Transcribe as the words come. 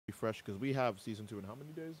fresh because we have season 2 in how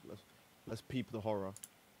many days? Let's peep the horror.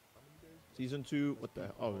 Season 2, what the?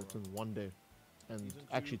 Oh, it's in 1 day, and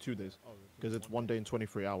actually 2 days, because it's 1 day and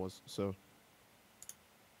 23 hours. So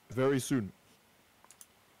very soon.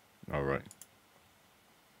 All right.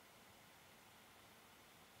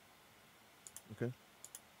 Okay.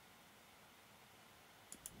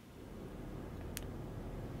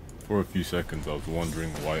 For a few seconds, I was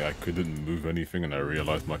wondering why I couldn't move anything, and I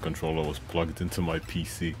realized my controller was plugged into my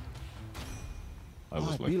PC. I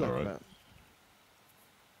was like, alright.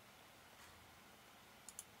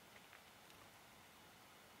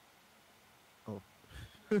 Oh.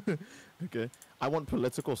 Okay. I want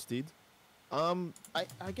political steed. I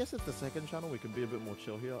guess it's the second channel. We can be a bit more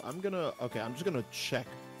chill here. I'm just gonna check.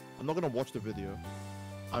 I'm not gonna watch the video.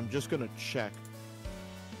 I'm just gonna check.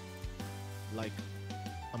 Like,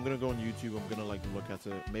 I'm gonna go on YouTube. I'm gonna like look at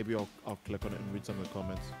it. Maybe I'll click on it and read some of the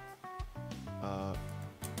comments.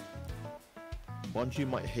 Bungie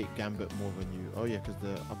might hate Gambit more than you. Oh yeah, because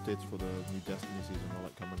the updates for the new Destiny season are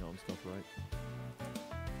like coming out and stuff, right?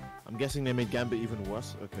 I'm guessing they made Gambit even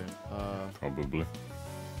worse. Okay. Probably.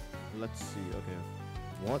 Let's see. Okay.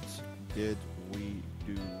 What did we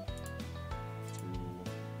do to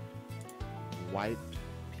white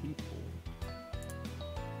people?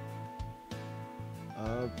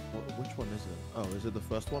 Which one is it? Oh, is it the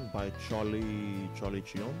first one by Charlie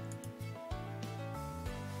Chion?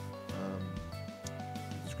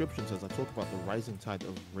 Description says, I talk about the rising tide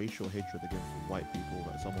of racial hatred against white people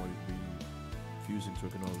that some are refusing to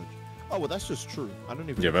acknowledge. Oh, well, that's just true. I don't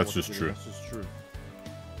even. Yeah, that's just true. That's just true.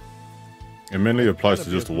 It mainly applies to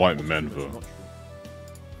just white men, though.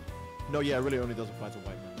 No, yeah, it really only does apply to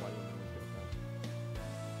white men. White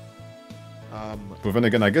women. But then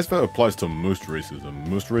again, I guess that applies to most racism.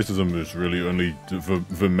 Most racism is really only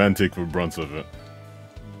the men take the brunt of it.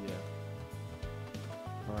 Yeah.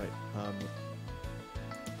 Alright,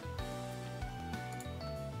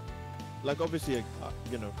 like, obviously,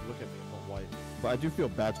 you know, look at me, I'm not white. But I do feel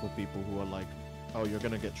bad for people who are like, oh, you're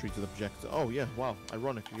gonna get treated objectively. Oh, yeah, wow,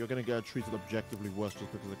 ironic. You're gonna get treated objectively worse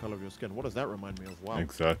just because of the color of your skin. What does that remind me of? Wow.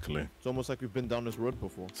 Exactly. It's almost like we've been down this road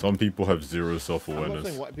before. Some people have zero I'm self-awareness. not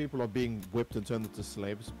saying white people are being whipped and turned into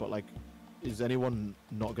slaves, but like, is anyone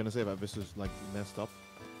not gonna say that this is like messed up?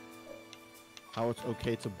 How it's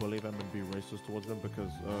okay to bully them and be racist towards them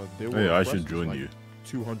because they were. Hey, I should join like you.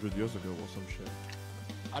 200 years ago or some shit.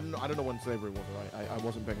 I don't know when slavery was. Right? I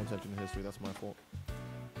wasn't paying attention to history. That's my fault.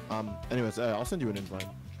 Anyways, I'll send you an invite.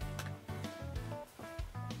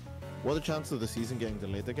 What are the chances of the season getting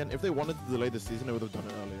delayed again? If they wanted to delay the season, they would have done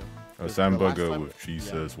it earlier. Samburger with cheese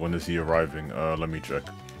says, when is he arriving? Let me check.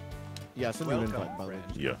 Yeah, send you an invite, by the way.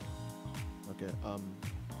 Yeah. Okay,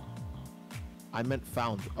 I meant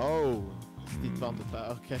found. Oh, Steve found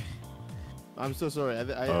the okay. I'm so sorry.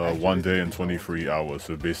 I 1 day and 23 hours,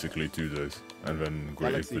 so basically 2 days. And then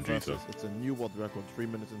Great Vegeta. It's a new world record, 3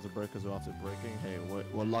 minutes into breakers without it breaking. Hey,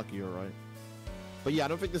 we're lucky, alright? But yeah, I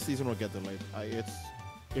don't think the season will get delayed.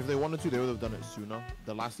 If they wanted to, they would have done it sooner.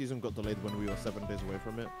 The last season got delayed when we were 7 days away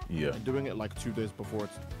from it. Yeah. And doing it like 2 days before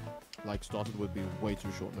it's like started would be way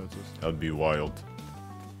too short notice. That'd be wild.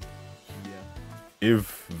 Yeah.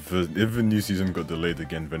 If the new season got delayed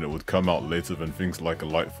again, then it would come out later than things like a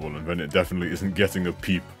Lightfall, and then it definitely isn't getting a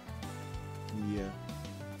peep. Yeah.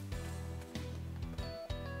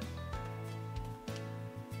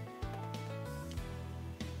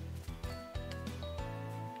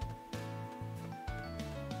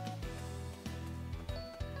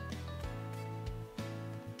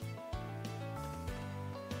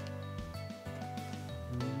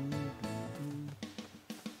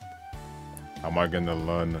 Am I gonna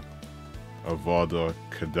learn Avada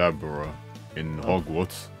Kedavra in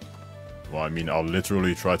Hogwarts? Well, I mean, I'll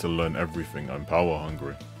literally try to learn everything. I'm power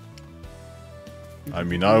hungry. I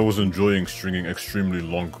mean, I was enjoying stringing extremely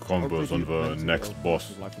long combos on the next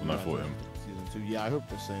boss when I fought him. Season 2. Yeah, I hope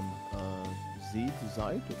the same. Zed?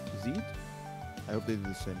 I hope they do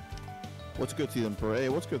the same. What's good, Season Pro? Hey,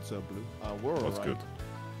 what's good, Sir Blue? We're alright. What's good?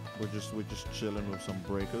 We're just chilling with some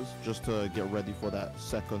breakers, just to get ready for that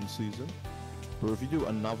second season. Bro, if you do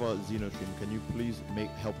another Xeno stream, can you please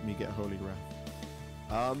help me get Holy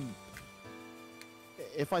Wrath?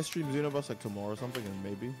 If I stream Xenoverse like tomorrow or something, then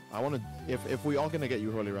maybe. I want to. If we are gonna get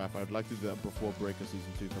you Holy Wrath, I'd like to do that before Breaker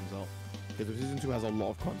Season 2 comes out. Because if Season 2 has a lot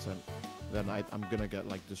of content, then I'm gonna get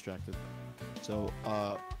like distracted. So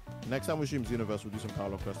next time we stream Xenoverse, we'll do some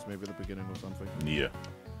parallel quests, maybe at the beginning or something. Yeah.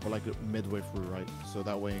 Or like midway through, right? So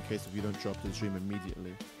that way, in case if you don't show up to the stream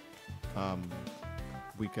immediately,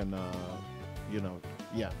 we can, you know,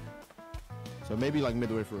 yeah. So maybe like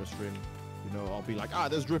midway through a stream, you know, I'll be like,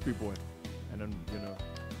 there's Drippy Boy, and then, you know,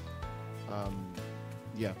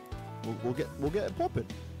 Yeah, we'll get it popping.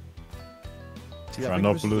 Yeah,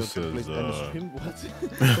 Trinopolis says,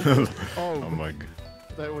 oh my god.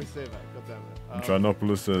 I always say that, god damn it.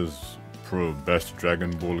 Trinopolis says, pro, best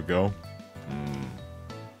Dragon Ball girl.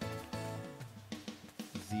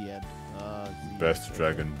 Zed. Best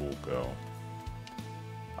Dragon Ball girl.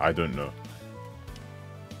 I don't know.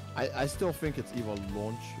 I still think it's either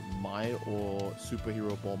Launch, Mai, or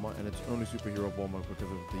Superhero Bulma, and it's only Superhero Bulma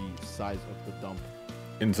because of the size of the dump.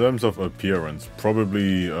 In terms of appearance,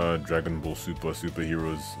 probably Dragon Ball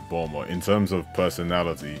Superheroes Bulma. In terms of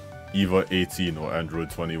personality, either 18 or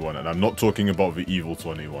Android 21, and I'm not talking about the evil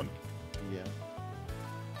 21.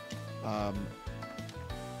 Yeah.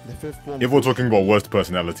 The fifth form. If we're talking about worst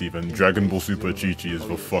personality, then Dragon Ball Super Chi-Chi is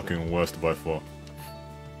the fucking worst by far.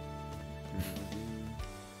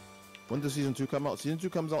 When does Season 2 come out? Season 2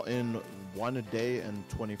 comes out in 1 day and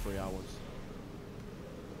 23 hours.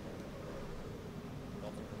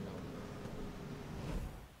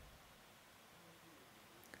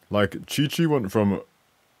 Like, Chi-Chi went from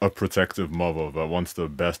a protective mother that wants the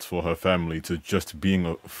best for her family to just being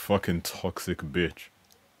a fucking toxic bitch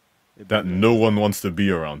that no one wants to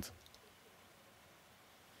be around.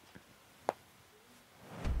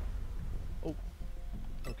 Oh,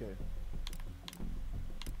 okay.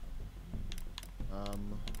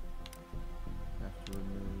 Have to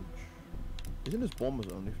remove. Isn't this Bulma's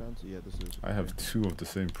OnlyFans? Yeah, this is. I have 2 of the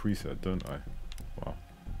same preset, don't I? Wow.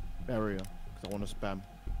 Area, because I want to spam.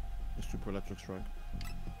 The Super Electric Strike.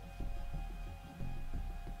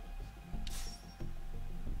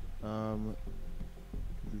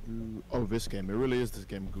 Oh, this game. It really is this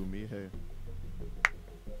game, Gumi. Hey.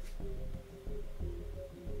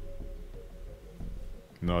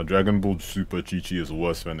 No, Dragon Ball Super Chi-Chi is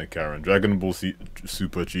worse than a Karen. Dragon Ball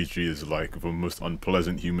Super Chi-Chi is like the most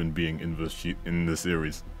unpleasant human being in the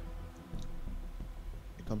series.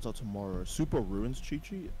 It comes out tomorrow. Super ruins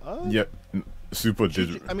Chi-Chi? Yeah, Super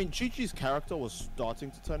did. I mean, Chi-Chi's character was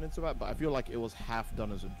starting to turn into that, but I feel like it was half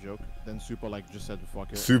done as a joke. Then Super like just said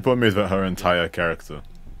fuck it. Super made that her entire character.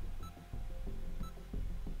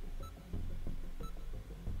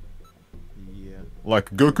 Yeah.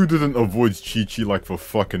 Like, Goku didn't avoid Chi-Chi like the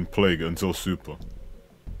fucking plague until Super.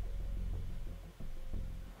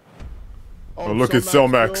 Oh look, it's Cell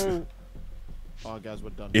Max. Oh guys,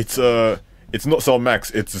 we're done. It's not Cell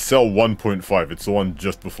Max, it's Cell 1.5. It's the one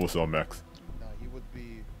just before Cell Max. Nah, he would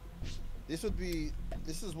be... This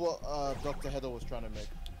is what Dr. Heather was trying to make.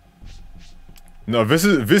 No, this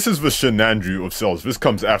is the Shenandoah of cells. This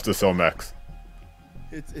comes after Cell Max.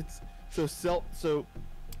 So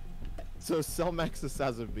Cell Max is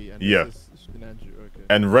Sazabi and yeah. This is Shenandoah, okay.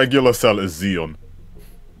 And regular Cell is Zeon.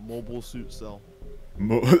 Mobile suit Cell.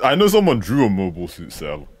 I know someone drew a mobile suit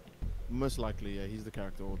Cell. Most likely, yeah, he's the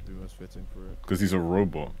character who would be most fitting for it. Because he's a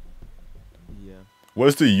robot. Yeah.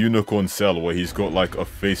 Where's the unicorn Cell where he's got like a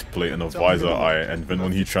faceplate and a visor eye, and then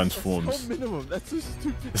when he transforms... Cell minimum, that's so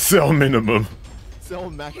stupid. Cell minimum.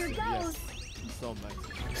 Cell maxing, yes. Cell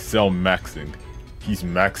maxing. Cell maxing. He's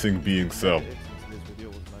maxing being Cell. This video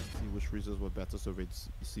was nice to see which freezers were better so they'd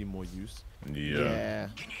see more use. Yeah.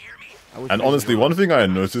 Can you hear me? And honestly, one thing I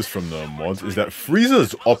noticed from the mods is that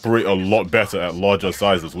freezers operate a lot better at larger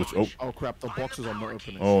sizes, which... Oh crap, the boxes are not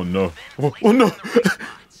opening. Oh no. Oh no!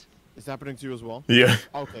 It's happening to you as well? Yeah.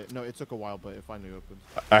 Okay, no, it took a while, but it finally opened.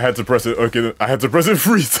 I had to press it, okay, I had to press it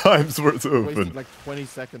 3 times for it to open. Wasted like 20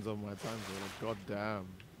 seconds of my time, bro. Like, god damn.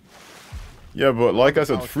 Yeah, but like I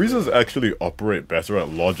said, freezers actually operate better at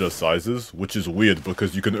larger sizes, which is weird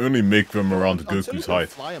because you can only make them around Goku's height.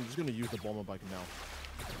 Fly, I'm just gonna use the bomber bike now,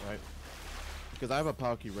 right? Because I have a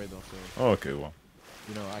power key radar, so. Oh, okay, well.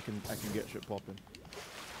 You know, I can get shit popping.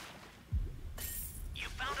 You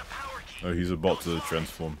found a power key. Oh, he's about to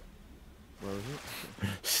transform. Where is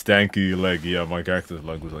it? Stanky leg, yeah, my character's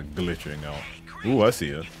leg was like glitching out. Ooh, I see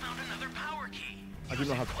it. I do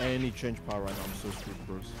not have any change power right now, I'm so screwed,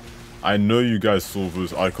 bros. I know you guys saw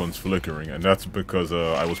those icons flickering, and that's because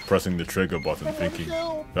I was pressing the trigger button thinking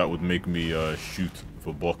that would make me shoot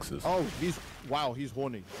for boxes. Oh, wow, he's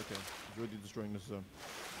horny. Okay, he's really destroying this zone.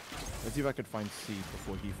 Let's see if I could find C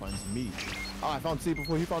before he finds me. Oh, I found C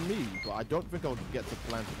before he found me, but I don't think I'll get to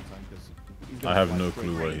plant in time because he's gonna I have fly no straight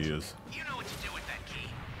clue where range. he is. You know what to do with that key.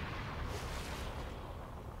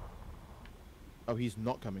 Oh, he's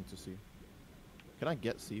not coming to C. Can I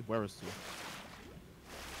get C? Where is C?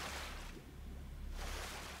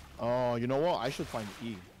 Oh, you know what? I should find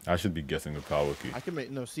E. I should be getting a power key. I can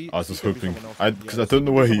make no C. I was just C can be hoping, someone else. because I don't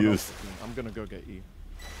know where he is. I'm gonna go get E.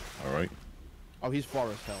 Alright. Oh, he's far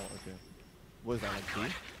as hell. Okay. What is that, like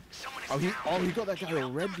D? Someone is He got that guy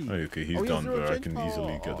already. Oh, okay, he's Oh, he has down zero there. I change can power.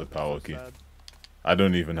 easily get the Oh, power so key. sad. I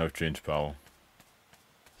don't even have change power.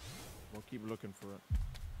 We'll keep looking for it.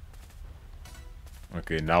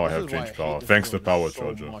 Okay, now I This have is why change hate power. this Thanks to zone power so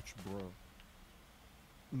charger. much, bro.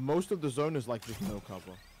 Most of the zone is like just no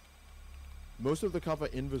cover. Most of the cover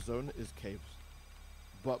in the zone is caves.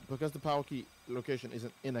 But because the power key location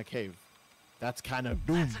isn't in a cave, that's kind of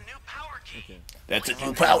boom. That's a new power key. Okay. That's a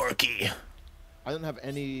new power key. I don't have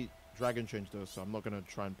any dragon change though, so I'm not gonna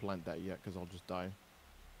try and plant that yet because I'll just die.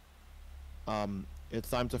 It's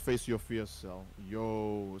time to face your fear, Cell.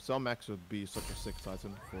 Yo, Cell Max would be such a sick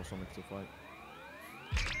Titan for Sonic to fight.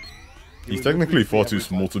 He He's would technically literally far beat too every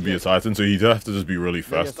small to Titan. be a Titan, so he'd have to just be really Yeah,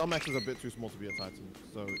 fast. Cell Max is a bit too small to be a Titan,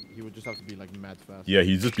 so he would just have to be like mad fast. Yeah,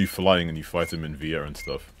 he'd just be flying and you fight him in the air and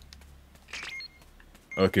stuff.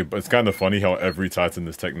 Okay, but it's kind of funny how every Titan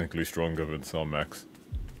is technically stronger than Cell Max.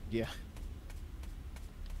 Yeah.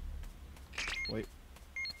 Wait.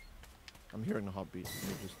 I'm hearing a heartbeat. Let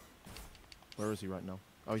me just... Where is he right now?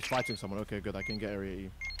 Oh, he's fighting someone. Okay, good. I can get area E.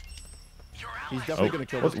 He's definitely Oh, gonna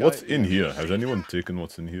kill this guy. what's in here? Has anyone taken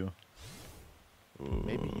what's in here?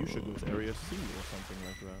 Maybe you should go to area C or something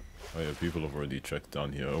like that. Oh yeah, people have already checked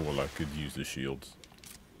down here. Oh well, I could use the shields.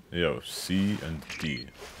 Yeah, C and D.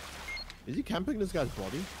 Is he camping this guy's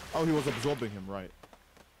body? Oh, he was absorbing him, right?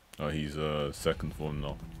 Oh, he's second form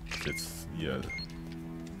now. It's yeah.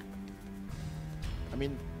 I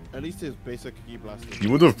mean, at least his basic key blaster. He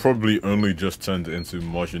would have probably only just turned into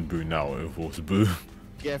Majin Buu now if it was Buu.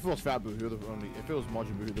 Yeah, if it was Fat Boo, he would have only. If it was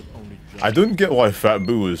Majin Buu, he would have only. I don't get why Fat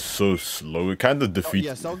Buu is so slow. It kind of Oh, defeats.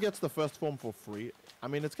 yeah, Cell gets the first form for free. I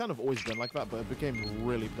mean, it's kind of always been like that, but it became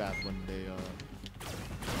really bad when they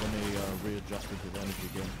readjusted his energy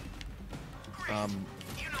again. You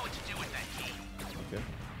know what to do with that key. Okay.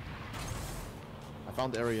 I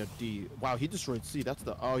found area D. Wow, he destroyed C. That's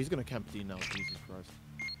the. Oh, he's gonna camp D now. Jesus Christ.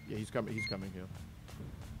 Yeah, he's coming. He's coming here.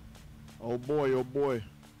 Oh boy. Oh boy.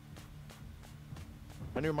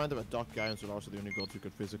 Can you remind of a Dark Guy and Solaris are the only gods who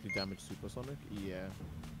could physically damage Supersonic? Yeah.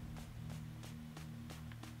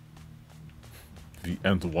 The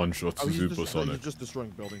end one shots Oh, he's Supersonic. just destroying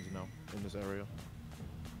buildings now in this area.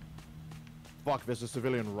 Fuck, there's a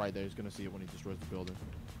civilian right there. He's gonna see it when he destroys the building.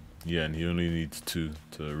 Yeah, and he only needs 2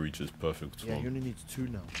 to reach his perfect Yeah, he form, only needs 2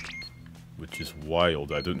 now. which is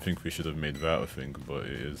wild. I don't think we should have made that a thing, but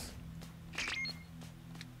it is.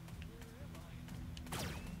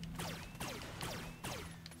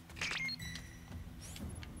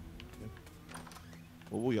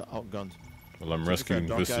 Well, we are outgunned. Well, I'm To be fair, rescuing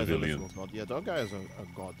Dark this Guy is a civilian. literal god. Yeah, Dark Guy is a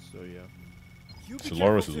god, so yeah. You be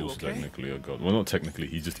Solaris careful is too, also okay? technically a god. Well, not technically,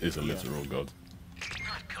 he just is a Yeah. literal god.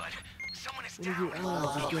 Not good. Someone is What are down. your allies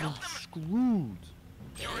Can are you getting help them? screwed?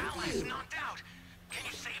 Your ally is knocked out. Can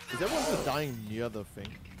you save Is them? everyone just dying near the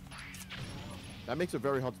thing? That makes it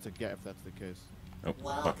very hard to get if that's the case. Oh,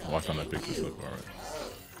 fuck, why can't I pick this up? Alright.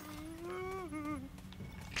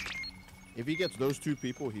 If he gets those 2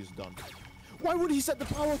 people, he's done. Why would he set the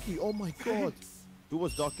power key? Oh my god. Who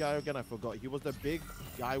was Dark Guy again? I forgot. He was the big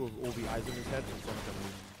guy with all the eyes in his head. And Sonic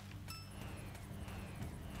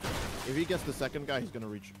Unleashed. If he gets the second guy, he's gonna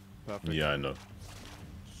reach perfect. Yeah, I know.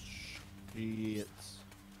 Shit.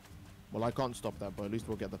 Well, I can't stop that, but at least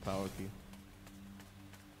we'll get the power key.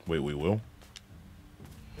 Wait, we will?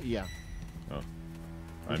 Yeah. Oh.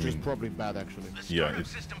 I Which is mean, probably bad, actually. The yeah, startup it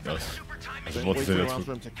system for the does. super time I was machine. about to say Waiting that's around what-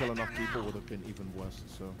 for him to kill enough people would have been even worse,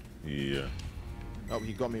 so... yeah. Oh,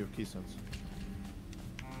 he got me with key sense.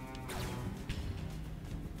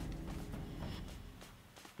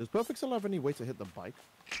 Does Perfect Cell have any way to hit the bike?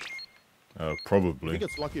 I Probably. think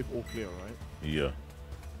it's lucky if all clear, right? Yeah.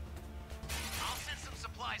 I'll send some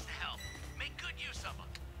supplies to help. Make good use of them.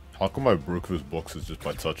 How come I broke those boxes just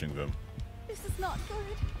by touching them? This is not good.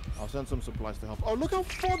 I'll send some supplies to help. Oh, look how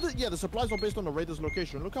far the... Yeah, the supplies are based on the raider's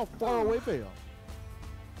location. Look how far away they are.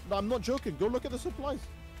 No, I'm not joking. Go look at the supplies.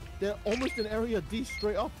 They're almost in area D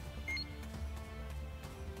straight up.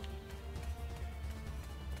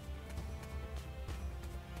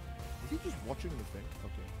 Is he just watching the thing?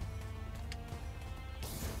 Okay.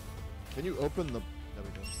 Can you open the... There we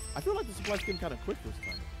go. I feel like the supplies came kind of quick this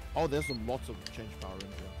time. Oh, there's some lots of change power in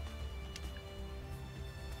here.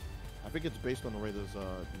 I think it's based on the raider's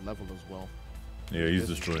level as well. Yeah, he's This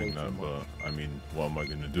is destroying way too that, much. but I mean, what am I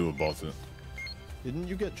gonna do about it? Didn't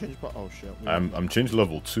you get change power? Oh shit. we- I'm change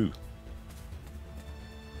level 2.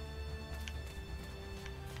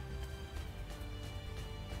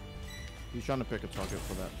 He's trying to pick a target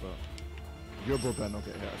for that, but your bro better not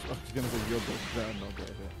get hit. I was gonna say your bro better not get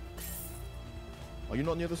hit. Are you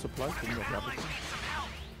not near the supplies? Can you not grab it?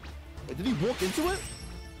 Wait, did he walk into it?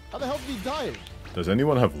 How the hell did he die? Does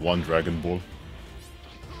anyone have one Dragon Ball?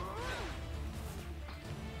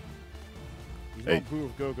 He's Hey. not blue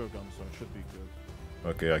with go-go guns, so it should be good.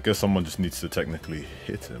 Okay, I guess someone just needs to technically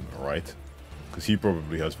hit him, right? Because he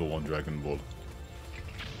probably has the one Dragon Ball.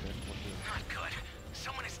 Not good.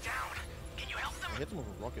 Someone is down. Can you help them? I hit him with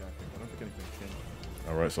a rocket, I think. I don't think anything changed.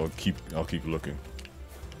 Alright, so I'll keep looking.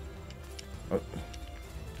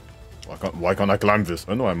 Why can't I climb this?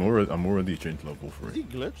 Oh no, I'm already changed level 3. Is he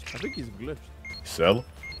glitched? I think he's glitched. Cell?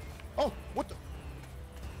 Oh, what the?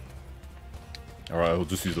 Alright, I'll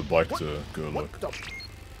just use the bike What? to go What look. the?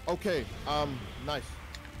 Okay, nice.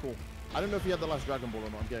 Cool. I don't know if he had the last Dragon Ball or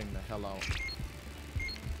not. I'm getting the hell out.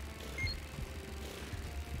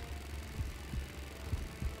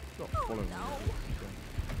 Stop following me. Okay.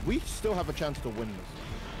 We still have a chance to win this.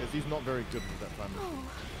 Because he's not very good with that time.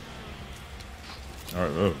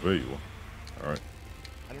 Alright, oh, there you are. Alright.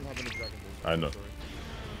 I don't have any Dragon Balls. I know. Sorry.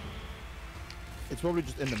 It's probably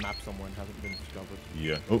just in the map somewhere and hasn't been discovered.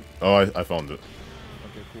 Yeah. Oh, I found it.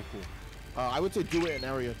 Okay, cool. I would say do it in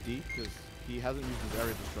Area D, because he hasn't used his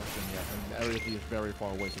area destruction yet, and Area D is very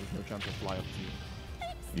far away, so there's no chance to fly up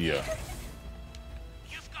to you. Yeah.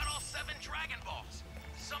 You've got all 7 Dragon Balls.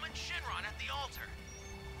 Summon Shinron at the altar.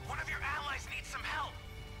 One of your allies needs some help.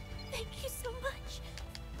 Thank you so much.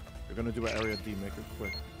 We're gonna do it Area D, make it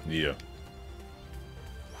quick, Yeah.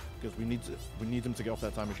 because we need him to get off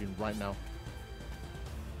that time machine right now.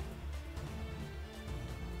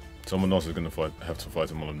 Someone else is gonna have to fight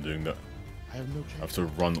him while I'm doing that. I have no I have chance. to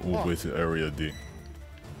run all the way to Area D.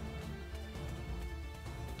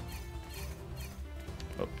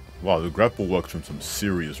 Oh, wow, the grapple works from some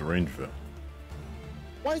serious range there.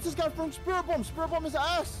 Why is this guy throwing Spirit Bomb? Spirit Bomb is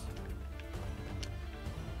ass!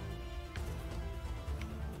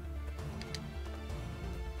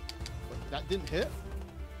 But that didn't hit?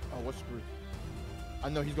 Oh, we're screwed. I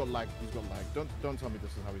know he's got lag. Don't tell me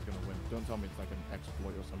this is how he's gonna win. Don't tell me it's like an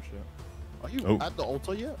exploit or some shit. Are you at the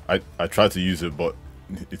altar yet? I tried to use it, but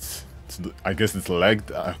it's I guess it's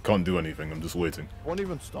lagged. I can't do anything. I'm just waiting. Won't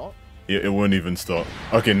even start? It won't even start.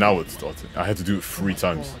 Okay, now it's starting. I had to do it 3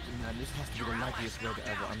 times. God, man, this has to be the laggiest road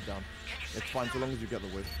ever. I'm down. It's fine so long as you get the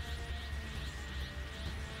win.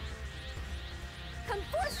 Come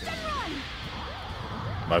forth and run!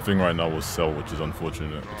 My thing right now was Cell, which is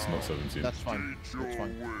unfortunate. It's not 17. That's fine. That's fine.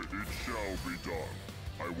 It shall be done.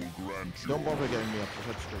 I will grant you. Don't bother getting me up.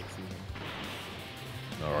 We'll head straight to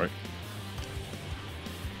him. Alright.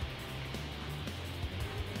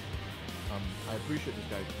 I appreciate this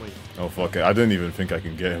guy. Wait. Oh fuck it. I don't even think I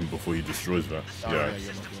can get him before he destroys that. Oh, Yeah. yeah,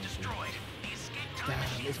 you're not going to.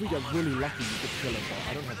 Damn, if we get really lucky, we could kill him, but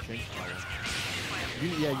I don't have change power.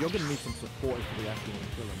 Yeah, you're gonna need some support if we actually want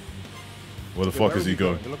to kill him. Where the Okay, fuck where is he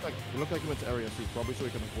going? It looked like he went to Area C, probably so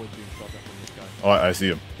he can avoid being shot at from this guy. Oh, I see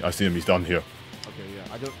him. I see him. He's down here. Okay, yeah,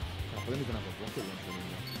 I don't even have a rocket launcher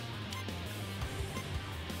anymore.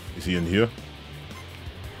 Is he in here?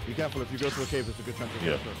 Be careful, if you go to a cave, there's a good chance of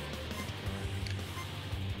Yeah. getting hurt.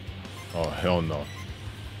 Oh hell no.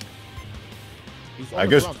 He's I on the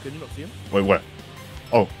guess- ground, can you not see him? Wait, where?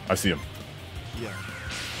 Oh, I see him. Yeah.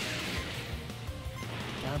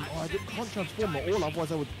 I can't transform at all,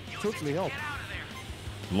 otherwise I would totally help.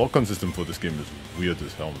 The lock-on system for this game is weird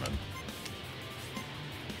as hell, man. Oh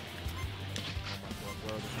my god,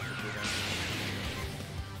 where are the people down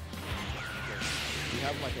here? Okay. We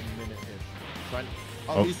have like a minute-ish. Trying.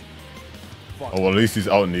 Oh, Oh. he's. Fuck. Oh, well, at least he's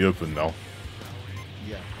out in the open now.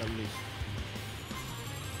 Yeah, at least.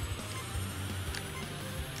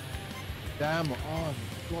 Damn, oh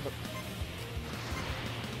god.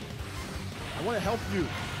 I want to help you.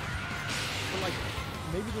 But like,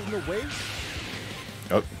 maybe there's no way?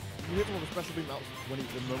 Oh, You hit him with a special beam out when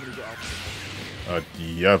the moment you get out.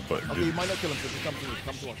 yeah, but Okay, you might not kill him, so just come to me.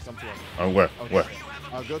 Come to us, come to us. where? Okay.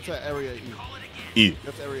 Where? Go to Area E. E.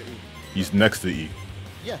 Go to Area E. He's next to E.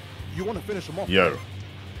 Yeah, you want to finish him off. Yeah.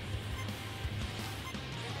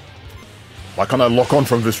 Why can't I lock on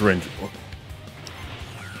from this range? Oh.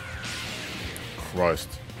 Christ.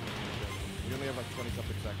 You only have like 20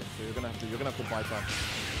 something seconds, so you're gonna have to buy time.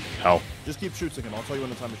 How? Just keep shooting him. I'll tell you when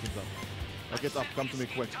the time machine's up. Like it's up. Come to me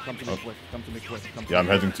quick. Come to me quick. Come to me quick. Come to Yeah, I'm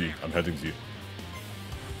me. heading to you. I'm heading to you.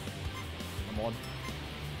 I'm on.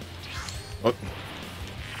 Oh.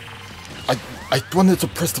 I wanted to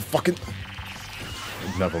press the fucking.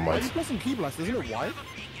 Never Why are you mind. pressing key blast? Isn't it Y?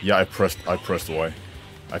 Yeah, I pressed Y.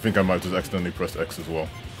 I think I might have just accidentally pressed X as well.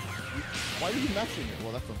 Why are you mashing it?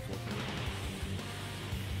 Well, that's unfortunate.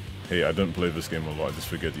 Hey, I don't play this game a lot. I just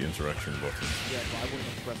forget the interaction button. Yeah, but I wouldn't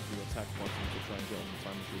have pressed the attack button to try and get on the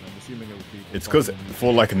time machine. I'm assuming it would be. It's because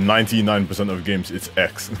for like 99% of games, it's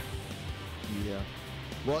X. Yeah.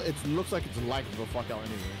 Well, it looks like it's lagged the fuck out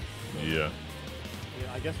anyway. Yeah.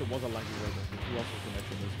 Yeah, I guess it was a laggy way, but who else's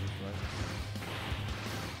connection is this, right?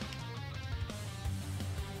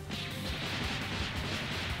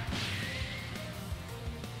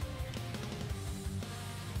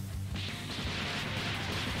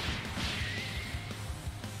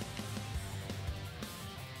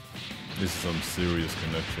 This is some serious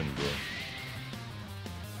connection, bro.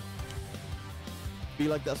 Be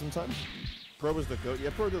like that sometimes. Pro was the goat.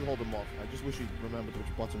 Yeah, Pro did hold them off. I just wish he remembered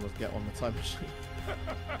which button was get on the time machine.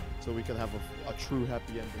 So we could have a true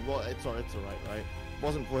happy ending. Well, it's alright, right? If it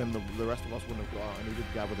wasn't for him, the rest of us wouldn't have gone. And he did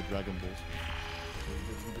gather the Dragon Balls. So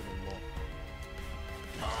he did a lot.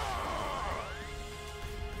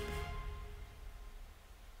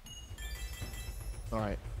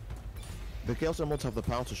 Alright. The Chaos Emeralds have the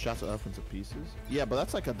power to shatter Earth into pieces. Yeah, but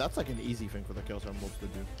that's like an easy thing for the Chaos Emeralds to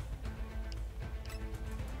do.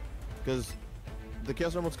 Because the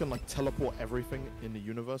Chaos Emeralds can like teleport everything in the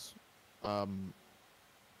universe.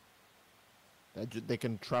 They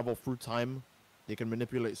can travel through time. They can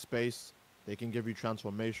manipulate space. They can give you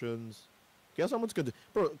transformations. Chaos Emeralds can do,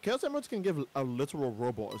 bro. Chaos Emeralds can give a literal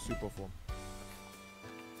robot a super form.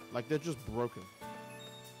 Like they're just broken.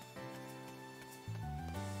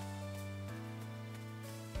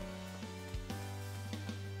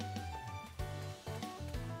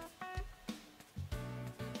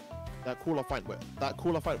 That cooler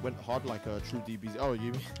fight went hard like a true DBZ. Oh,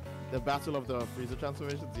 you mean the Battle of the Frieza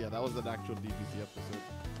transformations? Yeah, that was an actual DBZ episode.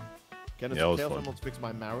 Can Chaos Emeralds fix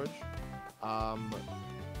my marriage?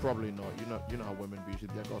 Probably not. You know how women be.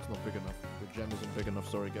 Their cock's not big enough. The gem isn't big enough.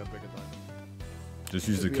 Sorry, get bigger time. Just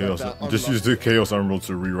use the chaos. Just use the Chaos Emerald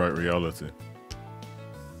to rewrite reality.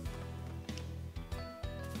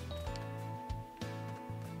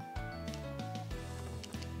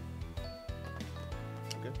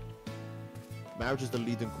 Marriage is the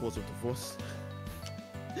leading cause of divorce.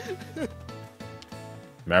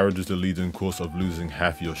 Marriage is the leading cause of losing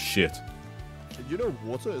half your shit. Did you know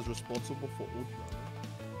water is responsible for all drowning?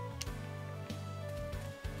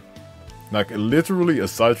 Like, literally,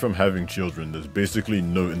 aside from having children, there's basically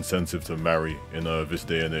no incentive to marry in this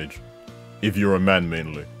day and age. If you're a man,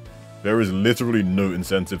 mainly. There is literally no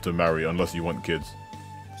incentive to marry unless you want kids.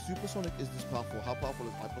 Supersonic is this powerful? How powerful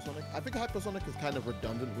is Hypersonic? I think Hypersonic is kind of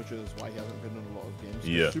redundant, which is why he hasn't been in a lot of games.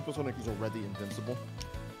 Yeah. Supersonic is already invincible.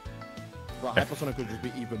 But Hypersonic could just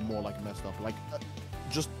be even more like messed up. Like,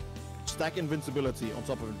 just stack invincibility on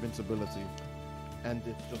top of invincibility, and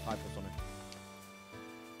it's just Hypersonic.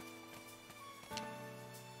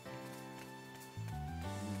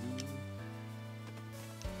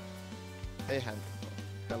 Hey, handsome.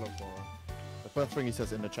 Hello, Bora. The first thing he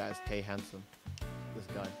says in the chat is, "Hey, handsome." This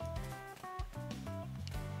guy.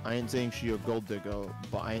 I ain't saying she a gold digger,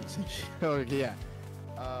 but I ain't saying she. Oh yeah.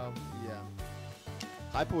 Yeah.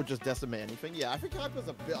 Hyper would just decimate anything. Yeah, I think Hyper's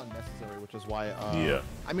a bit unnecessary, which is why. Yeah.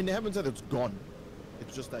 I mean, they haven't said it's gone.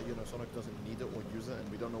 It's just that Sonic doesn't need it or use it, and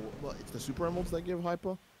we don't know what. Well, it's the Super Emeralds that give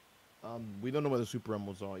Hyper. We don't know where the Super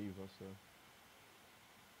Emeralds are either. So.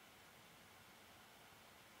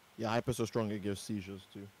 Yeah, Hyper's so strong it gives seizures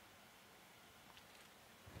too.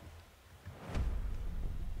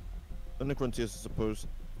 Sonic Frontiers is supposed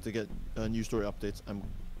to get new story updates. I'm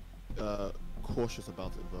cautious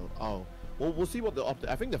about it though. Oh, well, we'll see what the update.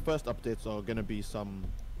 I think the first updates are gonna be some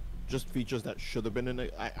just features that should have been in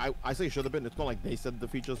it. I say should have been. It's not like they said the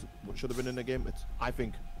features should have been in the game. It's I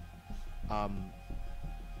think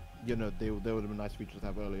they would have been nice features to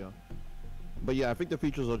have earlier. But yeah, I think the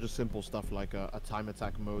features are just simple stuff like a time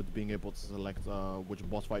attack mode, being able to select which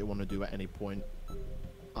boss fight you want to do at any point.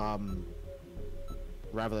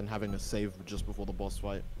 Rather than having a save just before the boss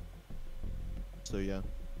fight. So yeah.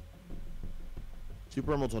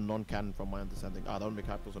 Super Emeralds are non-canon from my understanding. That would make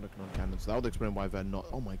Hypersonic non-canon. So that would explain why they're not.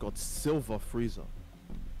 Oh my god, Silver Frieza.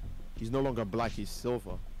 He's no longer black, he's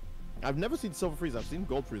silver. I've never seen Silver Frieza. I've seen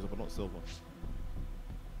Gold Frieza, but not Silver.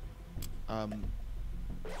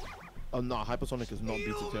 Oh no, Hypersonic is not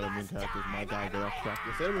beating Sailor Moon characters. My guy, they are cracked.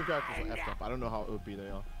 The Sailor Moon characters are effed up. I don't know how OP they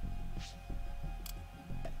are.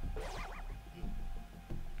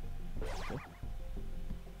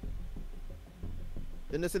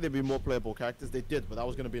 Didn't they say there'd be more playable characters? They did, but that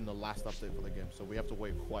was going to be in the last update for the game, so we have to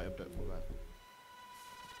wait quite a bit for that.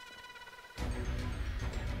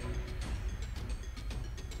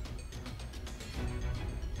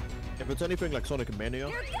 If it's anything like Sonic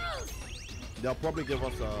Mania, they'll probably give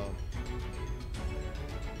us a...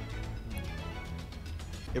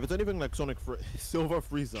 If it's anything like Silver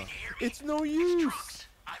Frieza, it's no use!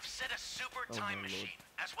 I've set a super time machine,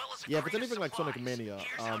 as well as yeah, if it's anything like Sonic Mania,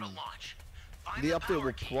 Find The the update power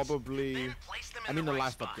will keys, probably, then place them I in mean the right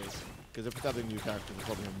last spots. update, because if it's adding new characters, it's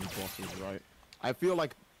probably have new bosses, right? I feel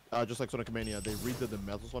like, just like Sonic Mania, they redid the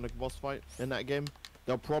Metal Sonic boss fight in that game.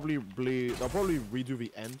 They'll probably redo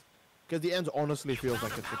the end, because the end honestly feels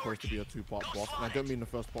like it's supposed to be a two-part boss, and I don't mean the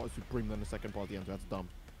first part is supreme, then the second part at the end. That's dumb.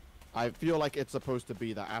 I feel like it's supposed to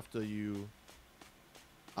be that after you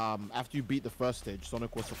beat the first stage,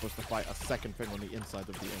 Sonic was supposed to fight a second thing on the inside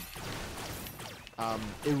of the end.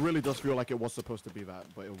 It really does feel like it was supposed to be that,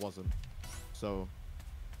 but it wasn't. So,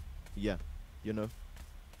 yeah, you know.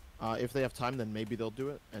 If they have time, then maybe they'll do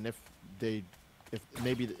it. And if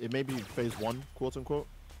maybe phase 1, quote unquote,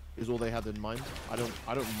 is all they had in mind. I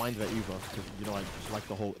don't mind that either, because you know I just like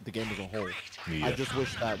the game as a whole. Yeah. I just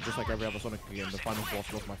wish that, just like every other Sonic game, the final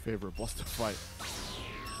boss was my favorite boss to fight.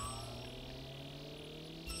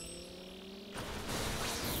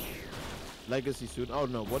 Legacy soon. Oh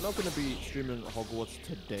no, we're not gonna be streaming Hogwarts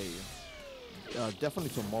today. Definitely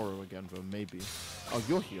tomorrow again, though. Maybe. Oh,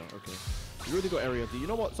 you're here. Okay. You already got Area D. You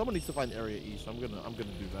know what? Someone needs to find Area E, so I'm gonna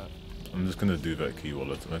do that. I'm just gonna do that key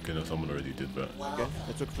wallet. Okay, no, someone already did that. Okay.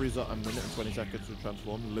 It took Frieza a minute and 20 seconds to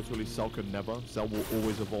transform. Literally, Cell could never. Cell will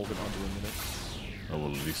always evolve in under a minute. Oh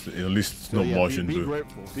well, at least it's not yeah, Martian be Blue.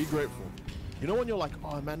 grateful. Be grateful. You know when you're like,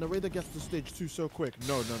 oh man, the Raider gets to stage 2 so quick.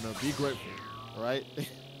 No. Be grateful. All right.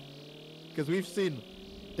 Because we've seen.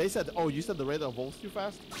 They said, oh, you said the Raider evolves too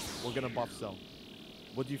fast? We're gonna buff Cell.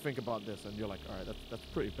 What do you think about this? And you're like, alright, that's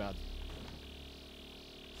pretty bad.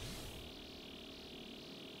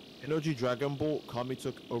 In OG Dragon Ball, Kami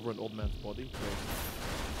took over an old man's body. Great.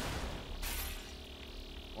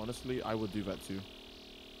 Honestly, I would do that too.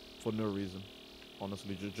 For no reason.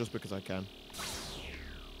 Honestly, just because I can.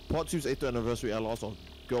 Part 2's 8th anniversary LRs are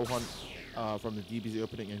Gohan from the DBZ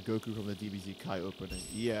opening and Goku from the DBZ Kai opening.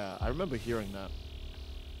 Yeah, I remember hearing that.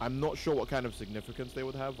 I'm not sure what kind of significance they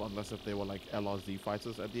would have, unless if they were like LRZ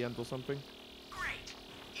fighters at the end or something. Great.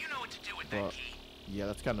 You know what to do with that But key. yeah,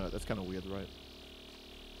 that's kind of weird, right?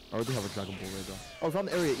 I already have a Dragon Ball Raider. Oh, I found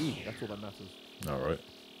Area E. That's all that matters. All right.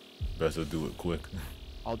 Better do it quick.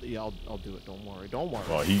 I'll do it. Don't worry. Don't worry.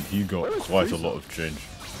 Wow, he got Where is quite a Frieza? lot of change.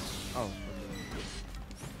 Oh. Okay.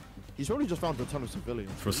 He's probably just found a ton of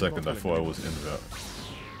civilians. For a He's not second, I killing thought I anyone. was in that.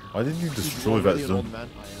 Why didn't you He's destroy that already an old zone? man.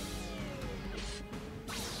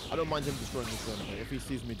 I don't mind him destroying this zone if he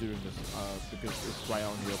sees me doing this, because it's right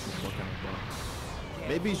out in the open. What can I do?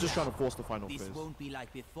 Maybe he's just trying to force the final This phase. won't be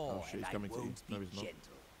like before. Oh shit, he's and I coming to you. won't No, be he's not.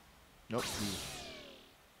 gentle. Nope.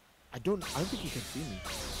 I don't think he can see me.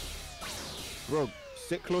 Bro,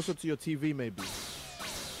 sit closer to your TV, maybe.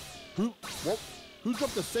 What? Who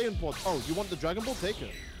dropped the Saiyan pod? Oh, you want the Dragon Ball? Take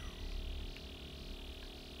it.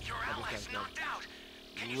 Your allies like knocked out.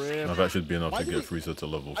 Can you Rip. Now that should be enough Why to did get he- Frieza to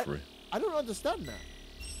level 3. I don't understand that.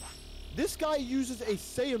 This guy uses a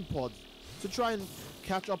Saiyan pod to try and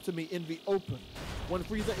catch up to me in the open when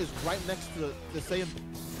Frieza is right next to the Saiyan.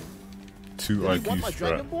 2 Did he want IQ my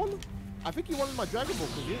Dragon strat. Ball? I think he wanted my Dragon Ball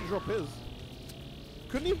because he didn't drop his.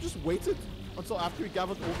 Couldn't he have just waited until after he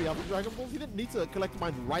gathered all the other Dragon Balls? He didn't need to collect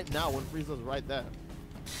mine right now when Frieza's right there.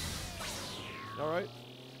 Alright.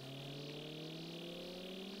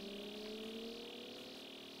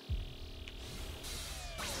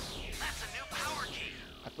 That's a new power key.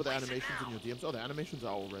 I put the animations in your DMs. Oh, the animations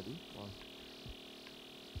are already. Wow.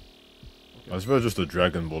 I swear just a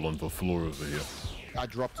Dragon Ball on the floor over here. I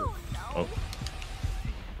dropped it. Oh.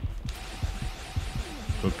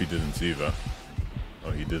 Hope he didn't see that.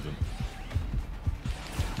 Oh, he didn't.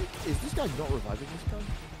 Is this guy not reviving this guy?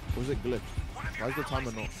 Or is it glitched? One of Why your is the timer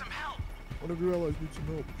allies not? needs some help. One of your allies needs some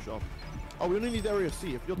help. Sharp. Oh, we only need Area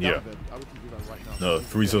C. If you're down Yeah. with it, I would do that right now. No,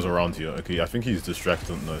 Frieza's around here. Okay, I think he's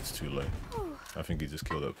distracted. No, it's too late. I think he just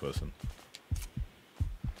killed that person.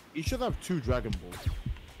 He should have 2 Dragon Balls.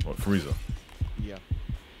 What, Frieza? Yeah.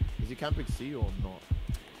 Is he camping C or not?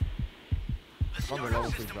 The On the startup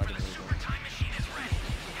level 3 system Dragon for the Ball. super time machine is ready.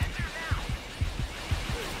 Head there now.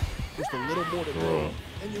 Just a little more to Bro. go.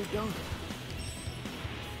 And you're done.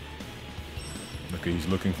 Okay, he's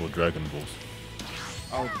looking for Dragon Balls.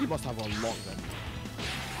 Oh, he must have a lot then.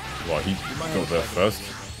 Wow, he He might got have there Dragon first?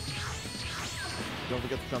 Balls. Don't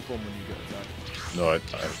forget to transform when you get attacked. No,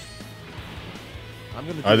 I'm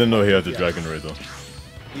gonna. I didn't know he had the yeah. Dragon Raider.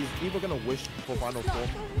 He's either gonna wish for final form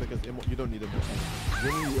because you don't need immortality.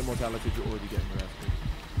 You only need immortality if you're already getting your ass kicked.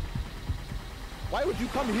 Why would you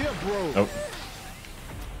come here, bro? Oh,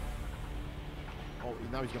 Oh,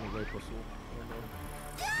 now he's gonna rape us all. Oh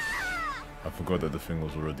no. I forgot that the thing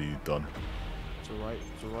was already done. It's alright.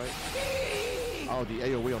 It's alright. Oh, the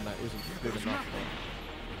AoE on that isn't big enough.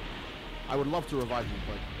 Though. I would love to revive you,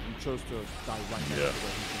 but you chose to die right next Yeah. to where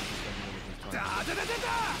he should be spending all of his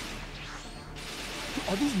time.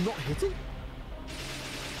 Are these not hitting?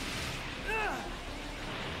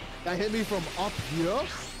 That hit me from up here?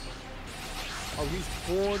 Oh, he's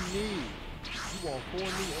horny. You are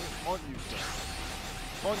horny, aren't you, sir?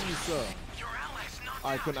 Aren't you, sir?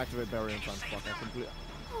 I couldn't activate barrier in time. Fuck, I completely...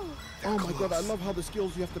 Oh my god, I love how the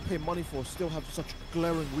skills you have to pay money for still have such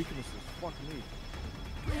glaring weaknesses. Fuck me.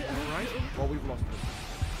 Alright? Well, we've lost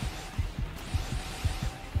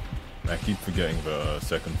this. I keep forgetting the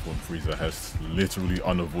second form Frieza has literally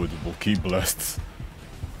unavoidable ki blasts.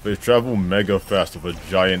 They travel mega fast with a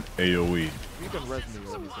giant AoE. You can res me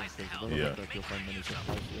or anything, so it doesn't Yeah. look like you'll find many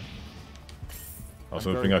supplies here. I was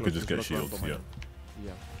I'm hoping very I could close just to get smoke run, shields, but yeah.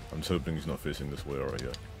 Yeah. I'm just hoping he's not facing this way alright, yeah.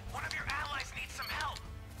 One of your allies needs some help.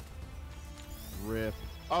 Rip.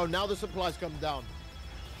 Oh, now the supplies come down.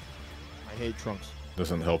 I hate Trunks.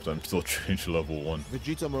 Doesn't help that I'm still change level 1.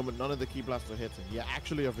 Vegeta moment, none of the key blasts are hitting. Yeah,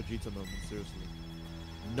 actually a Vegeta moment, seriously.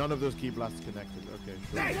 None of those key blasts connected. Okay,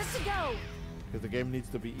 sure. Let's go. Because the game needs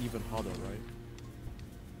to be even harder, right?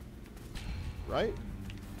 Right?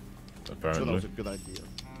 So that was Apparently. a good idea.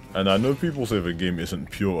 And I know people say the game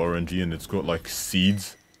isn't pure RNG and it's got like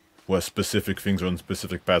seeds where specific things are on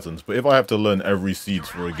specific patterns, but if I have to learn every seeds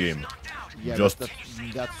for a game, Yeah, just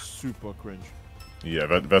that's super cringe. yeah,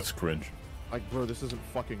 that's cringe. Like, bro, this isn't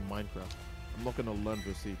fucking Minecraft. I'm not gonna learn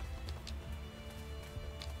the seed.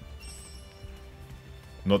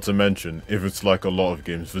 Not to mention, if it's like a lot of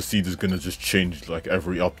games, the seed is gonna just change like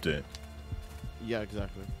every update. Yeah,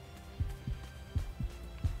 exactly.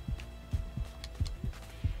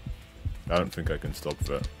 I don't think I can stop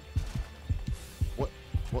that.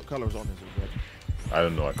 What color is on his red? I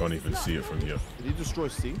don't know, I can't even see it from here. Did he destroy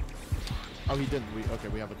C? Oh, he didn't. Okay,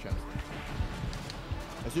 we have a chance.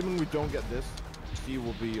 Assuming we don't get this, C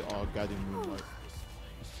will be our guiding moonlight.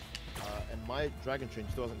 And my dragon chain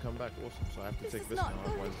still hasn't come back. Awesome, so I have to take this now.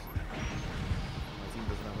 Otherwise, my team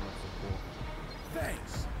doesn't have enough support.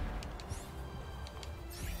 Thanks.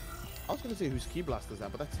 I was gonna say whose Ki Blast is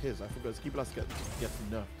that, but that's his. I forgot his Ki Blast gets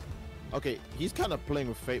nerfed. Okay, he's kind of playing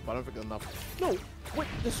with fate, but I don't think enough. No, wait,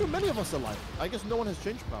 there's so many of us alive. I guess no one has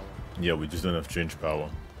change power. Yeah, we just don't have change power.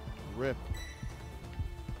 Rip.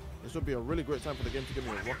 This would be a really great time for the game to give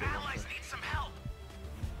me a rocket Allies launcher. need some help.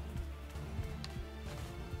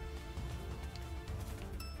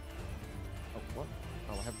 Oh, what?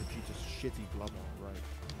 Oh, I have Vegeta's shitty glove on, right.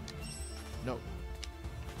 No.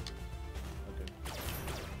 Okay.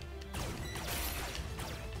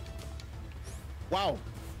 Wow.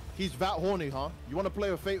 He's that horny, huh? You want to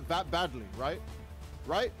play with Fate that badly, right?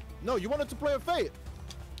 Right? No, you wanted to play with Fate.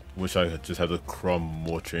 Wish I had just had a crumb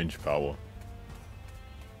more change power.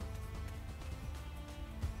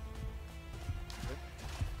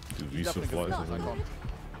 Do He these definitely supplies gets are this, I really-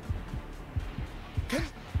 can't.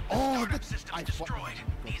 Oh, Startup system I destroyed.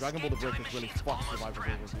 These Dragon Ball the escape Breaker time really machines fucked almost survivors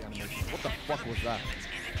prepped. over the You animation. need What the new fuck was that? coordinates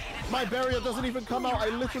indicated My by barrier the doesn't even come out. I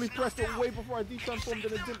literally allies pressed it knocked way out. before I detransformed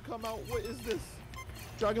and it didn't come out. What is this?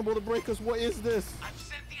 Dragon Ball the Breakers, what is this? I've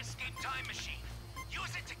sent the escape time machine.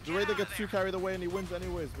 Use it to The get Raider out gets of too there. carried away and he wins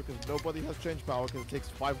anyways because nobody has change power because it takes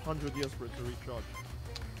 500 years for it to recharge.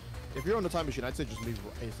 If you're on the time machine, I'd say just leave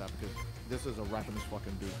ASAP because this is a ravenous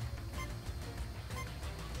fucking dude.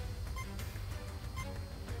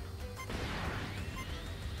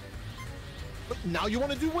 But now you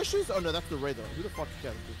want to do wishes? Oh no, that's the Raider. Who the fuck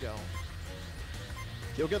cares? Just get on.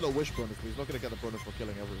 He'll get the wish bonus, but he's not gonna get the bonus for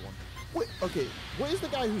killing everyone. Wait, okay, what is the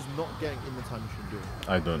guy who's not getting in the time machine doing?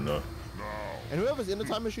 I don't know. Now, And whoever's in the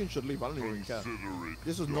time machine should leave. I don't even care. consider it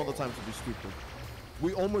This is not the time to be stupid.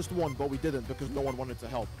 We almost won, but we didn't because no one wanted to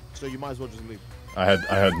help. So you might as well just leave. I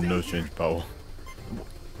had no change power.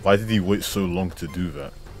 Why did he wait so long to do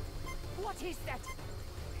that? What is that?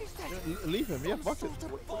 Is that Leave him, yeah, some fuck it.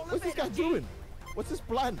 sort of ball What's of this guy energy? doing? What's his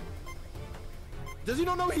plan? Does he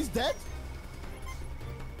not know he's dead?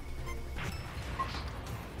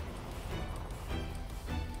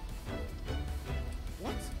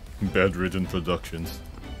 What? Bedridden Productions.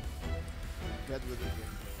 Dead with it.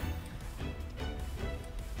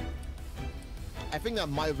 I think that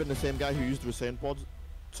might have been the same guy who used the Saiyan pods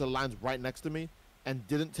to land right next to me and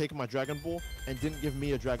didn't take my Dragon Ball and didn't give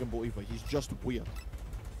me a Dragon Ball either. He's just weird.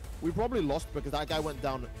 We probably lost because that guy went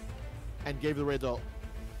down and gave the Raider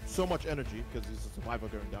so much energy because he's a survivor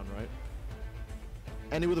going down, right?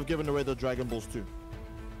 And he would have given the Raider Dragon Balls too.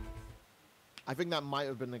 I think that might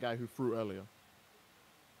have been the guy who threw earlier.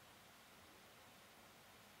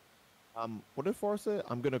 What did Farah say?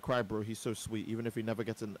 I'm gonna cry, bro. He's so sweet, even if he never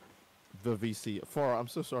gets in the VC. Farah, I'm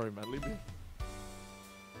so sorry, man. Leave me.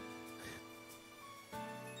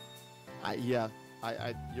 Yeah,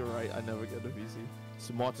 you're right. I never get a VC.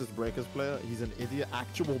 Smartest Breakers player. He's an idiot.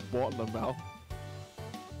 Actual bot Lamau.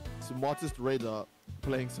 Smartest raider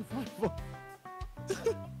playing survival.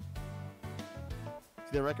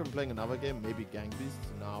 See, I reckon playing another game, maybe Gang Beasts.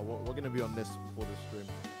 Nah, we're gonna be on this for this stream.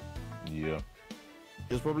 Yeah.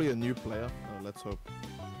 There's probably a new player. Let's hope.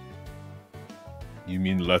 You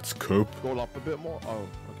mean let's cope? Scroll up a bit more. Oh,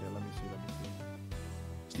 okay. Let me see.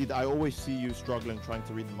 Steve, I always see you struggling trying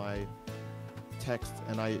to read my text,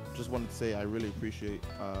 and I just wanted to say I really appreciate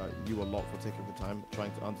you a lot for taking the time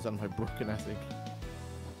trying to understand my broken English.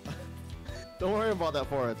 Don't worry about that,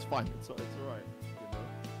 for it's fine. It's alright. You know,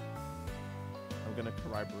 I'm gonna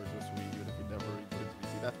cry Bruce this week, even if you never read it.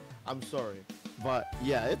 See that? I'm sorry, but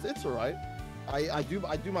yeah, it's alright. I do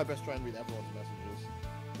my best to try and read everyone's messages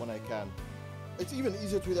when I can. It's even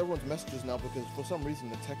easier to read everyone's messages now because for some reason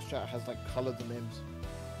the text chat has like colored the names.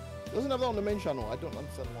 It doesn't have that on the main channel. I don't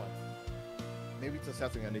understand why. Maybe it's a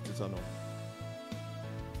setting I need to turn on.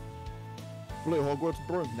 Play Hogwarts,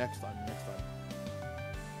 bro. Next time.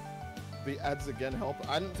 The ads again help.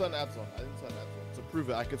 I didn't turn ads on. To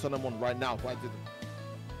prove it, I can turn them on right now, but I didn't.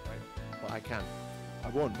 Right? But I can. I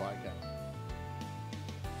won't, but I can.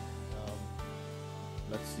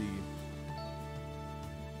 Let's see.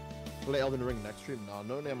 Play Elden Ring next stream? No,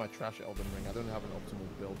 not only am I trash at Elden Ring, I don't have an optimal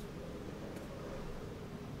build.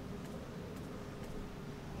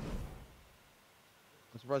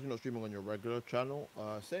 I'm surprised you're not streaming on your regular channel.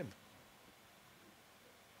 Same.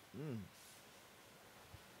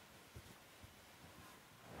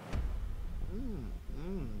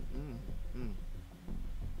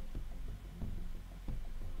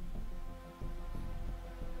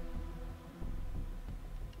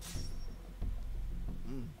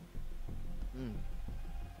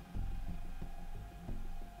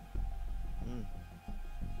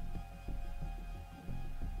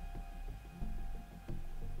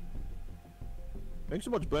 Thanks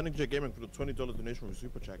so much, Burning J Gaming, for the $20 donation with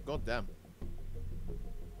Super Chat. God damn.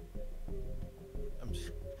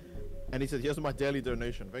 And he said, here's my daily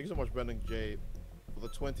donation. Thank you so much, Burning J, for the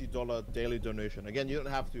 $20 daily donation. Again, you don't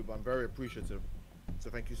have to, but I'm very appreciative. So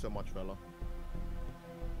thank you so much, fella.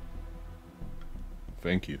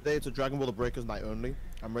 Thank you. Today it's a Dragon Ball The Breakers night only.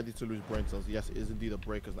 I'm ready to lose brain cells. Yes, it is indeed a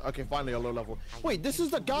Breakers night. Okay, finally a low level. Wait, this is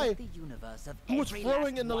the guy who was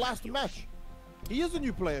throwing in the last match. He is a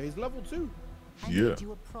new player. He's level 2. I made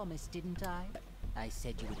you a promise, didn't I? I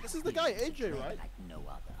said you would. This is the guy, AJ, right? Like no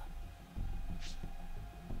other.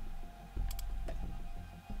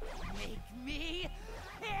 Make me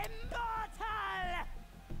immortal!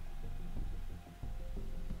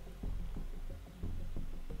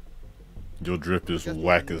 Your drip is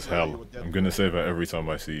whack as hell. I'm gonna say that every time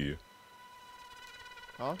I see you.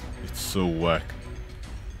 Huh? It's so whack.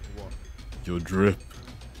 What? Your drip.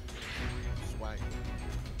 Swag.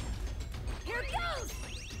 Here goes!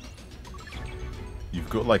 You've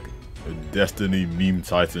got like a Destiny meme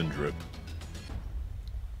Titan drip.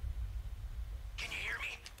 Can you hear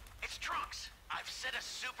me? It's Trunks. I've set a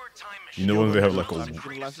super time machine. You know when they have like a...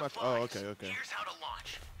 Last match? Oh, okay. Here's how to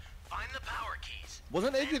launch. Find the power keys.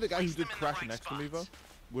 Wasn't AJ the guy who did crash next to me though?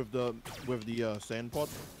 With the sand pod?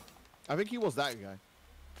 I think he was that guy.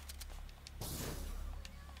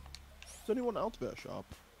 Is anyone out there sharp?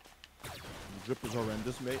 The drip is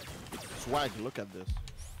horrendous, mate. Swag, look at this.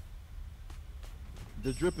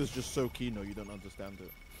 The drip is just so keen, you don't understand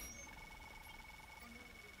it.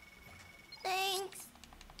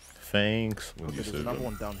 Thanks. When Okay, you there's say another that.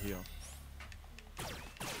 one down here.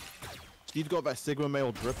 Steve's got that Sigma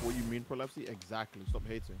male drip. What you mean, Prolepsy? Exactly. Stop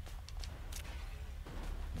hating.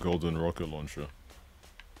 Golden rocket launcher.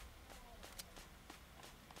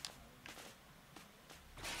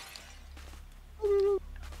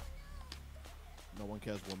 No one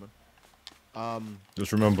cares, woman.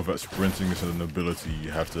 Just remember that sprinting is an ability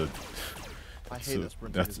you have to... I hate that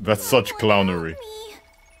sprinting. That's such clownery.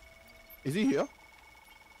 Is he here?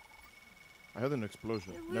 I heard an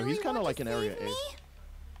explosion. No, he's kind of like in area A.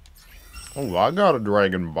 Oh, I got a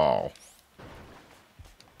Dragon Ball.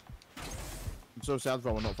 I'm so sad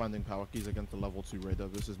that we're not finding power keys against the level 2 raider.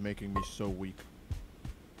 This is making me so weak.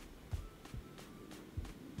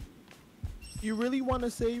 You really want to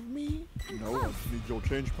save me? No, I just need your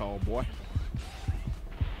change power, boy.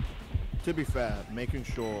 To be fair, making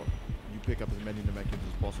sure you pick up as many Namekians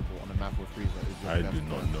as possible on a map with Frieza is your I best do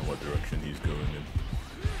not bet. know what direction he's going in.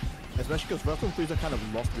 Especially because first one Frieza kind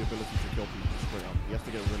of lost the ability to kill people straight up. He has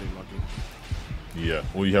to get really lucky. Yeah,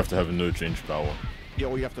 or you have to have no change power. Yeah,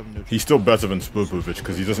 or you have to have no. He's still better than Spopovich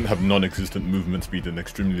because he doesn't have non-existent movement speed and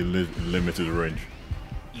extremely limited range.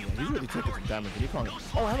 Yeah, he's really taking some damage and he can't.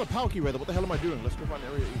 Oh, I have a power key raider. What the hell am I doing? Let's go find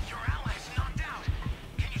area E. Your allies knocked out.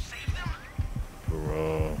 Can you save them?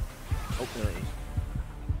 Bro. Oh, there it is.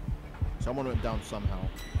 Someone went down somehow.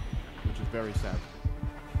 very sad.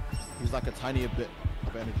 He's like a tiny bit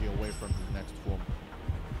of energy away from his next form.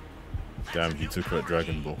 Damn, he took that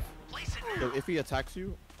Dragon Ball. So if he attacks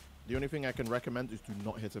you, the only thing I can recommend is to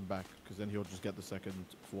not hit him back, because then he'll just get the second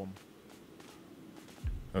form.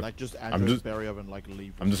 Okay. Like just aggro his barrier and like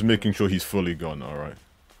leave. I'm just making sure he's fully gone. All right.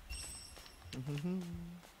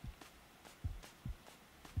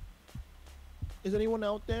 Is anyone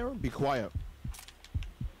out there? Be quiet.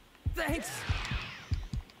 Thanks.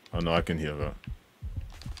 Oh no, I can hear that.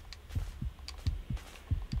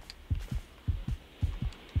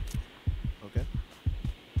 Okay.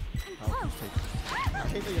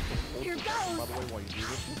 Here goes. By the way, while you do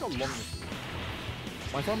this, look how long this is.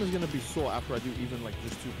 My thumb is gonna be sore after I do even like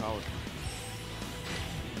just 2 powers.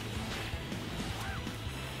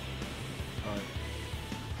 Alright.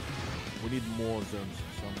 We need more zones,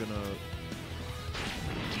 so I'm gonna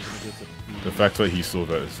go to B. The fact that he saw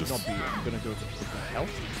that is just. Not B, I'm gonna go to what the hell?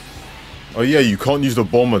 Oh yeah, you can't use the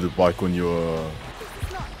bomber bike when you're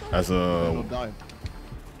as Don't a. die.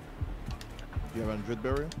 Do you have an Android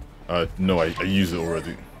barrier? No, I use it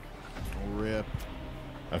already. Oh, rip.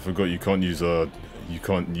 I forgot you can't use a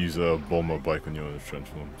bomber bike when you're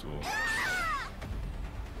transformed. So.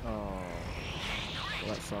 Oh, well,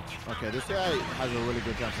 that sucks. Okay, this guy has a really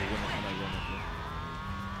good chance of winning unironically.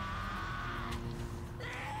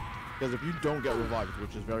 Because if you don't get revived,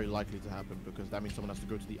 which is very likely to happen, because that means someone has to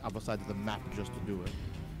go to the other side of the map just to do it.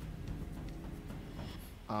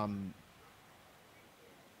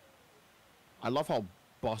 I love how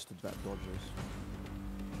busted that dodge is.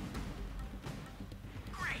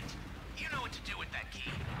 Great. You know what to do with that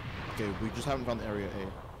key. Okay, we just haven't found area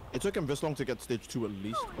A. It took him this long to get stage 2 at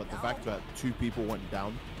least, but the fact that 2 people went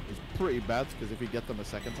down is pretty bad, because if you get them a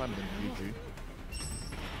second time, then GG.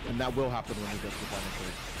 And that will happen when he gets the final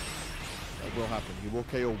stage. That will happen. He will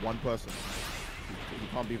KO 1 person. He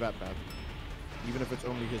can't be that bad. Even if it's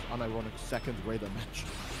only his unironic second Raider match.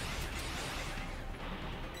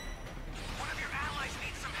 One of your allies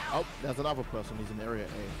needs some help. Oh, there's another person. He's in area A.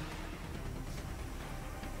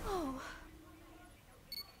 Oh.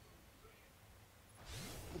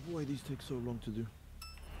 Oh boy, these take so long to do.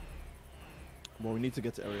 Well, we need to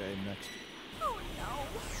get to area A next. Oh no.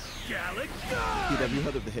 Dude, have you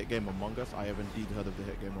heard of the hit game Among Us? I have indeed heard of the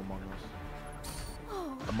hit game Among Us.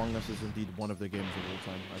 Oh. Among Us is indeed one of the games of all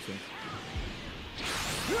time, I think.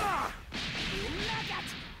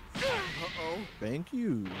 Uh-oh. Thank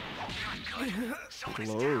you.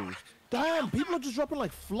 Closed. Damn, people are just dropping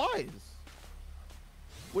like flies.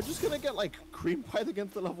 We're just gonna get like cream pied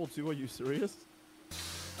against the level 2, are you serious?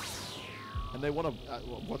 And they wanna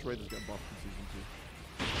watch Raiders get buffed in season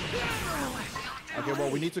 2. Okay,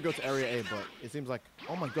 well we need to go to area A, but it seems like,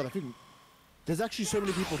 oh my god, I think there's actually so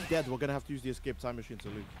many people dead, we're gonna have to use the escape time machine to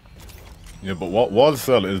loot. Yeah, but while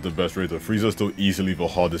Cell is the best raider, Frieza's still easily the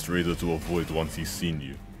hardest raider to avoid once he's seen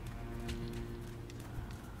you.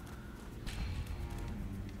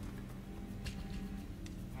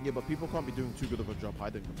 Yeah, but people can't be doing too good of a job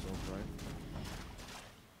hiding themselves, right?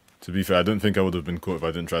 To be fair, I don't think I would have been caught if I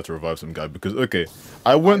didn't try to revive some guy, because, okay,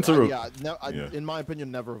 I went to... Yeah, in my opinion,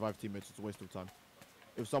 never revive teammates, it's a waste of time.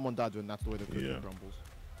 If someone died, then that's the way the cookie crumbles.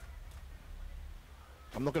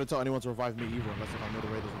 I'm not going to tell anyone to revive me either, unless if I know the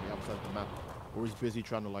raiders on the outside of the map, or he's busy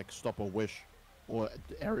trying to, like, stop a wish, or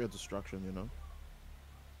area destruction, you know?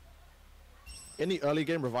 In the early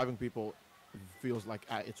game, reviving people feels like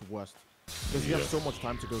at its worst. Because you have so much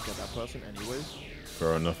time to go get that person anyways.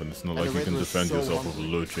 Fair enough, and it's not like you can defend yourself with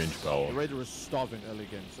low change power. The raider is starving early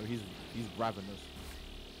game, so he's ravenous.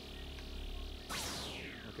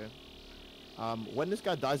 Okay. When this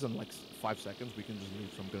guy dies in like 5 seconds, we can just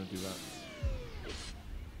leave, so I'm gonna do that.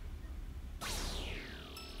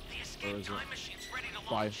 The escape time machine's ready to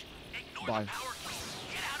Bye. launch. Ignore Bye. the power keys.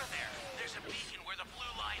 Get out of there. There's a beacon where the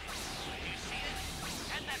blue light is. You see it?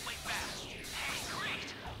 Head that way fast. Hey, great.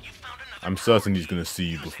 You found another. I'm certain he's gonna see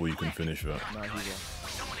you before you can finish that. Nah, he won't.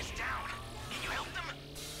 Someone is down. Can you help them?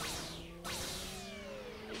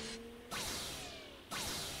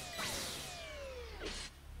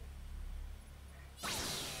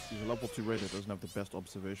 He's a level 2 raider, doesn't have the best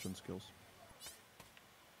observation skills.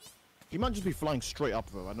 He might just be flying straight up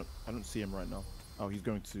though. I don't see him right now. Oh, he's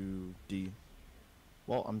going to D.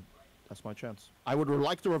 Well, that's my chance. I would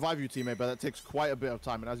like to revive you, teammate, but that takes quite a bit of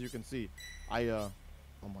time. And as you can see, oh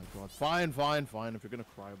my god. Fine. If you're gonna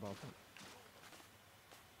cry about it.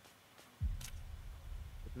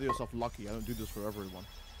 Consider yourself lucky. I don't do this for everyone.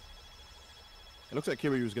 It looks like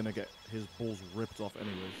Kiryu's gonna get his balls ripped off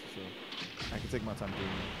anyways, so I can take my time doing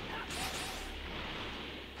that.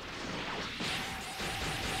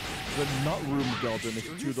 The Nut Room girl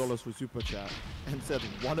donated $2 for super chat and said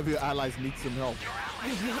one of your allies needs some help.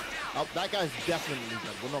 Oh, that guy's definitely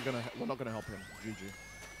dead. We're not gonna help him. GG.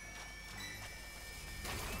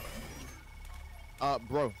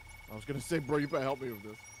 Bro, I was gonna say, bro, you better help me with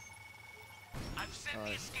this. I've sent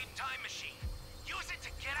the escape time machine. Use it to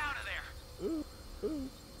get out of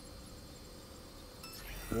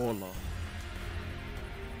there. Warlock.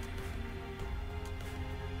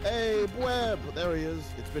 Hey, Web, there he is.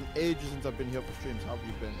 It's been ages since I've been here for streams. How have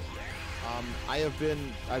you been?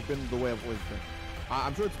 I've been the way I've always been.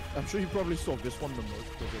 I'm sure you probably saw this one the most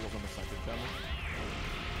because it was on the second channel.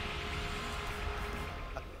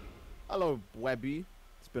 Hello, Webby.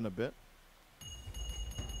 It's been a bit.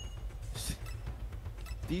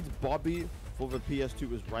 Deeds Bobby for the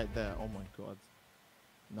PS2 is right there. Oh my god.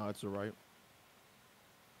 No, it's alright.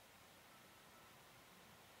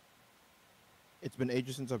 It's been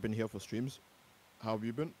ages since I've been here for streams. How have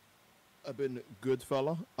you been? I've been good,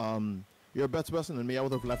 fella. You're a better person than me. I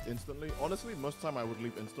would have left instantly. Honestly, most of the time I would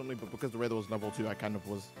leave instantly, but because the Raider was level 2, I kind of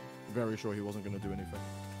was very sure he wasn't going to do anything.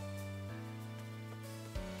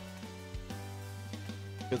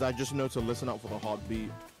 Because I just know to listen out for the heartbeat,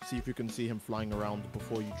 see if you can see him flying around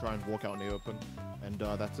before you try and walk out in the open, and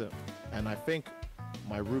that's it. And I think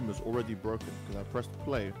my room is already broken because I pressed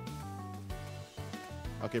play.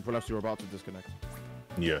 Okay, perhaps you're about to disconnect.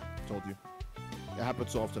 Yeah. Told you. It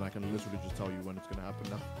happens so often I can literally just tell you when it's gonna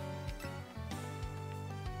happen now.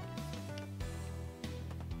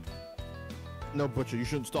 No, Butcher, you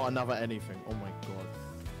shouldn't start another anything. Oh my god.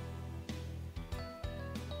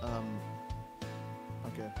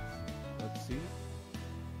 Okay. Let's see.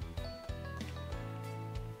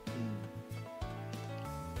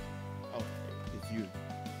 Oh, it's you.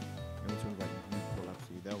 I need to invite you,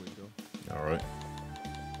 Collapsy. There we go. Alright.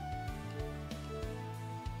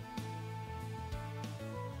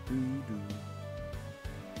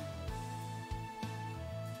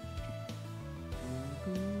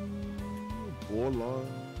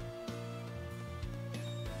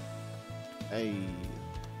 Hey,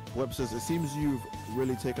 Web says, it seems you've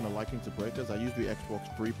really taken a liking to Breakers. I used the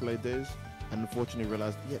Xbox pre-play days and unfortunately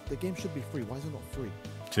realized, yeah, the game should be free. Why is it not free?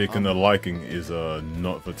 Taking a liking is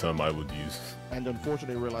not the term I would use. And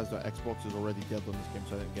unfortunately realized that Xbox is already dead on this game,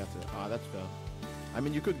 so I didn't get it. That's fair. I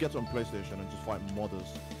mean, you could get it on PlayStation and just fight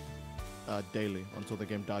modders daily until the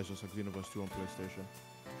game dies, just like Xenoverse 2 on PlayStation.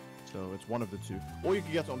 So it's one of the two. Or you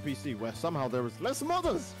could get it on PC, where somehow there is less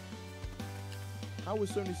modders! How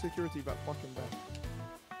is Sony security that fucking bad?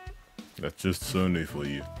 That's just Sony for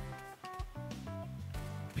you.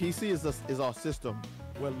 PC is our system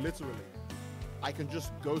where literally I can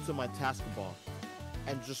just go to my taskbar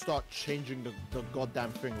and just start changing the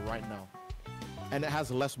goddamn thing right now. And it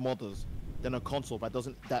has less modders than a console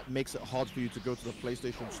that makes it hard for you to go to the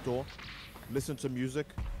PlayStation store, listen to music,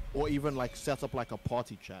 or even like set up like a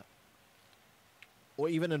party chat. Or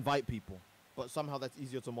even invite people. But somehow that's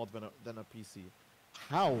easier to mod than a PC.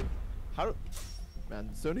 How? Man,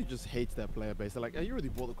 Sony just hates their player base. They're like, hey, you already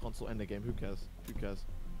bought the console and the game. Who cares? Who cares?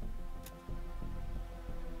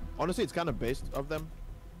 Honestly, it's kind of based of them.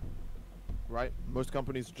 Right? Most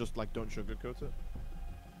companies just like don't sugarcoat it.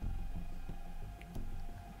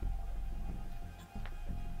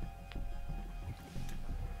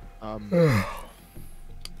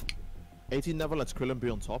 18 never lets Krillin be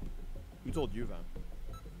on top. Who told you that?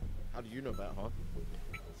 How do you know that, huh?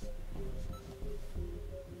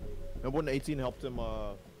 Remember when 18 helped him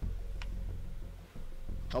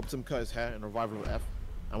cut his hair in Revival of F?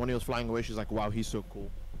 And when he was flying away, she's like, wow, he's so cool.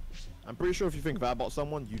 I'm pretty sure if you think that about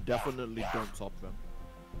someone, you definitely don't top them.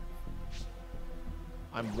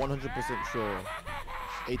 I'm 100% sure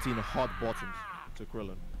 18 hard bottoms to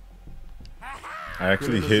Krillin. I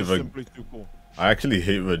actually Krillin hate is the simply too cool. I actually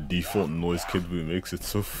hate the default noise Kid Buu makes. It's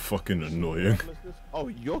so fucking annoying. Oh,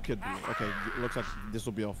 your Kid Buu. Okay, looks like this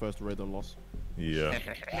will be our first Raider loss. Yeah.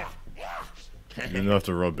 You didn't have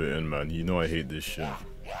to rub it in, man. You know I hate this shit.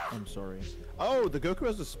 I'm sorry. Oh, the Goku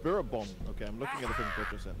has a spirit bomb. Okay, I'm looking at the thing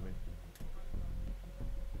Goku sent me.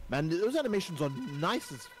 Man, those animations are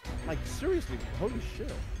nice as... Like, seriously, holy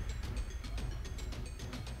shit.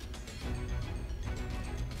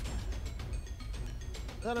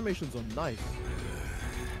 The animations are nice.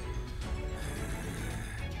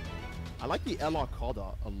 I like the LR card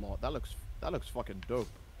art a lot. That looks fucking dope.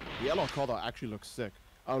 The LR card art actually looks sick.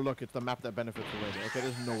 Oh look, it's the map that benefits the Raider. Okay,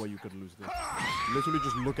 there's no way you could lose this. Literally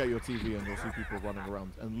just look at your TV and you'll see people running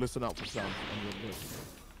around and listen out for sounds and you'll live.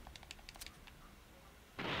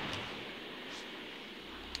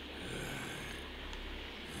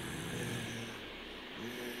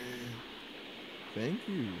 Thank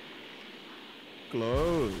you.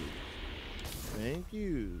 Close. Thank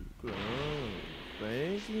you. Good.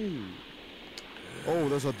 Thank you. Oh,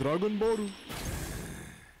 there's a dragon bottle.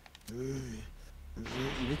 You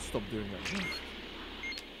need to stop doing that.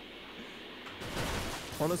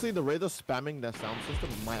 Honestly, the Raiders spamming their sound system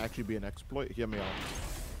might actually be an exploit. Hear me out.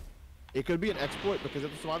 It could be an exploit because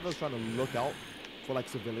if the survivor's trying to look out for like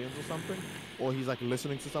civilians or something, or he's like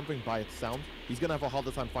listening to something by its sound, he's gonna have a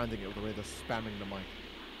harder time finding it with the Raiders spamming the mic.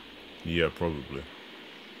 Yeah, probably.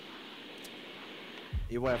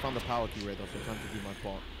 Either way, I found the power key, Raiders, so time to do my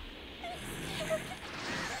part.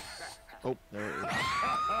 Oh, there it is.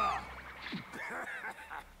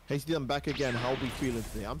 Hasty, I'm back again. How are we feeling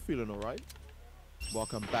today? I'm feeling alright.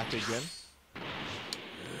 Welcome back again.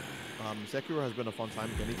 Sekiro has been a fun time.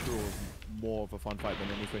 Genichiro was more of a fun fight than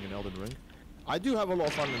anything in Elden Ring. I do have a lot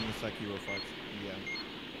of fun in the Sekiro fights. Yeah.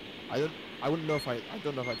 I don't know if I'd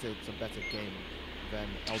say it's a better game than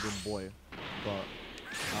Elden Boy, but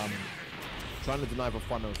trying to deny the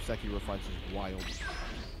fun of Sekiro fights is wild.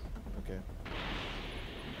 Okay.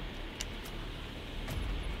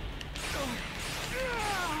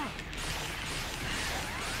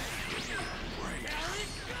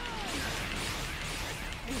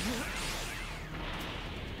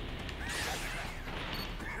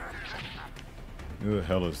 Who the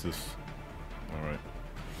hell is this? Alright.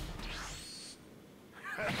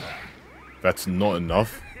 That's not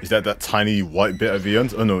enough? Is that tiny white bit at the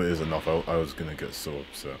end? Oh no, it is enough. I was gonna get so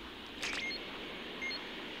upset.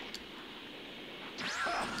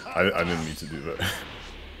 I didn't mean to do that.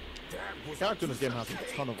 The character in this game has a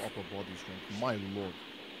ton of upper body strength. My lord.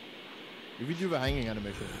 If you do the hanging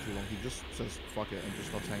animation for too long, he just says fuck it and just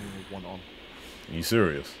starts hanging with one arm. Are you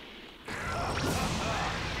serious?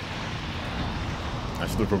 I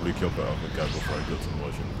should have probably killed that other guy before I got to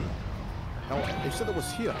watch him, but... Hell, they said it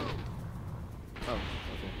was here. Oh,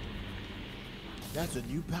 okay. That's a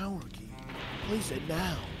new power key. Place it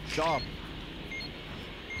now. Sharp.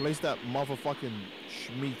 Place that motherfucking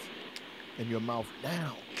schmeat in your mouth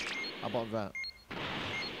now. How about that?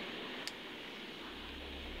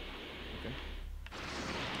 Okay.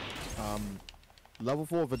 Level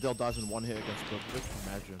 4 Videl dies in one hit against Bloodfish.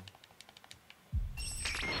 Imagine.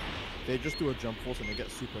 They just do a jump force and they get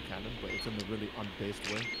super cannon, but it's in a really unbased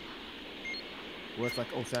way. Where it's like,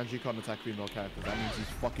 oh, Sanji can't attack female characters. That means he's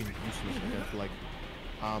fucking useless against like,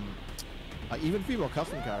 even female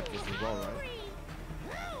custom characters as well, right?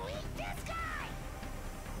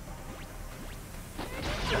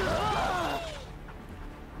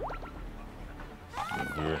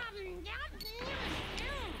 Yeah.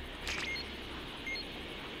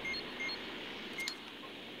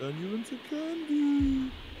 And you into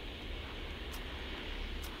candy.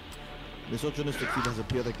 Misogynistic feed has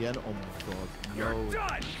appeared again. Oh my god. No.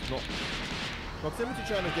 Not. Proximity to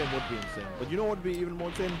China's game would be insane. But you know what would be even more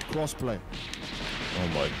insane? Crossplay. Oh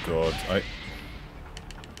my god.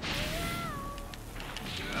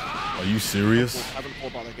 Are you serious? I haven't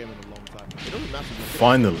thought about that game in a long time. It doesn't matter.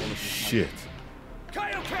 Finally. Shit.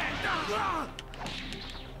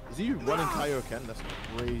 Is he running Kaioken? That's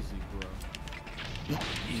crazy, bro.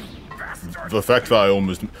 The fact that I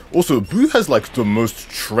almost... Also, Boo has like the most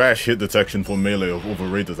trash hit detection for melee of all the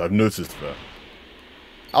raiders. I've noticed that.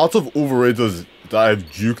 Out of all the raiders that I've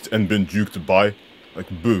juked and been juked by, like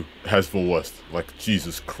Boo has the worst. Like,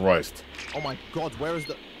 Jesus Christ. Oh my god, where is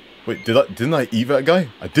the... Wait, didn't I eat that guy?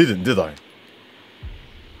 I didn't, did I?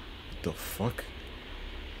 What the fuck?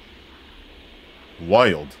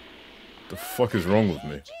 Wild. What the fuck is wrong with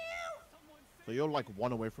me? So you're like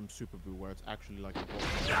one away from Super Boo, where it's actually like a boss.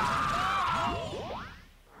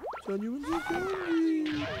 Turn you into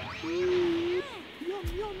candy. Yum,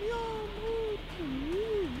 yum, yum.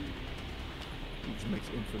 He just makes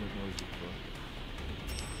infinite noises, bro.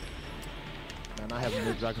 Man, I have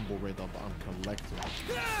no Dragon Ball radar, but I'm collecting.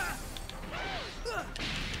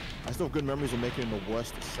 I still have good memories of making the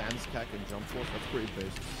worst Sans Cac and Jump Force. That's pretty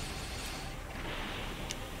basic.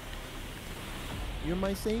 You're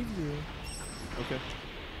my savior. Okay.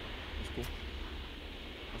 That's cool.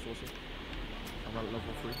 That's awesome. I'm at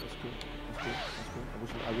level 3. That's cool. That's cool.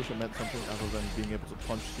 That's cool. I wish it meant something other than being able to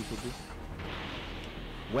punch Super Boo.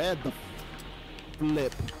 Where the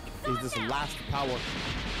flip is this last power?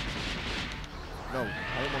 No, I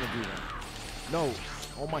don't want to do that. No.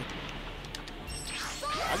 Oh my.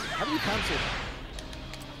 How do you cancel?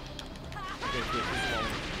 Okay,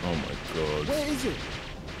 Oh my god. where is it?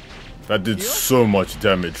 That did so much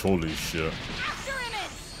damage, holy shit.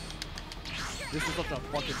 This is such a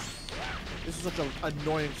fucking... This is such an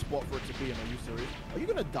annoying spot for it to be in. Are you serious? Are you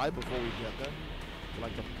gonna die before we get there?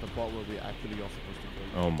 Like the part where we actually are supposed to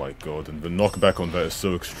go. Oh my god, and the knockback on that is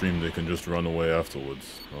so extreme they can just run away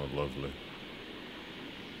afterwards. Oh, lovely.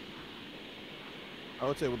 I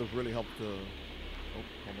would say it would have really helped to. Oh,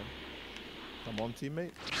 hold on. Come on,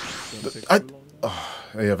 teammate. It's gonna take too long.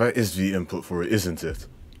 Yeah, that is the input for it, isn't it?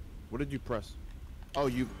 What did you press? Oh,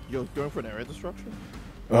 you're going for an area destruction?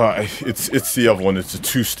 It's the other one. It's the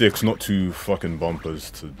 2 sticks, not 2 fucking bumpers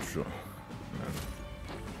to draw.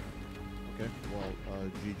 Okay, well,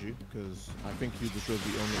 GG, because I think you destroyed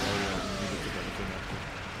the only area you needed to get the thing after.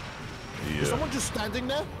 Yeah. Is someone just standing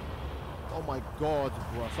there? Oh my god,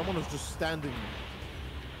 bro. Someone was just standing there.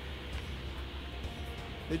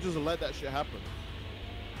 They just let that shit happen.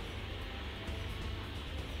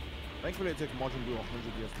 Thankfully, it takes Margin Blue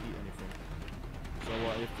 100 years to eat anything. So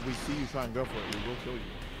if we see you try and go for it, we will kill you.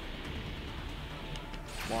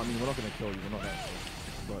 Well, I mean, we're not gonna kill you. We're not that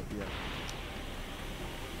close. But yeah.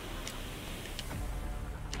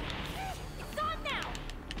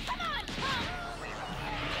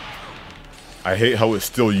 I hate how it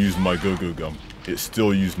still used my go-go gum. It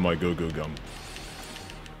still used my go-go gum.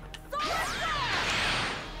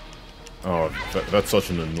 Oh, that's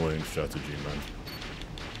such an annoying strategy, man.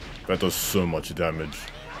 That does so much damage.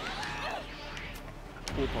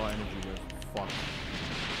 Full power energy there. Fuck.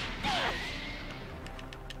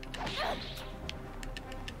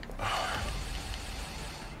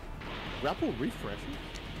 Grapple refresh?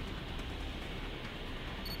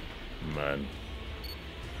 Man.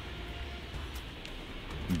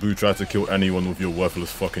 Boo tried to kill anyone with your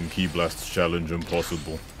worthless fucking key blasts. Challenge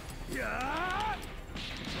impossible.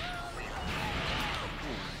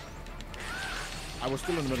 I was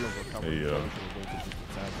still in the middle of recovery.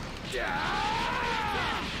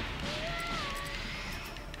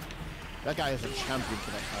 That guy is a champion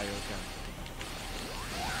for that Kaioken.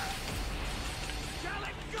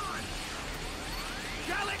 Gallic gun!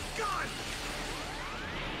 Gallic gun!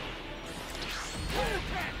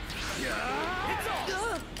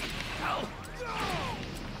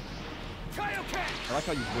 I like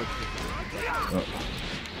how you bridged it.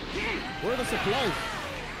 Where are the supplies?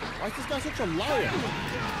 Why is this guy such a liar?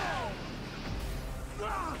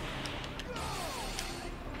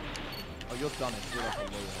 Oh, you're done. You're like a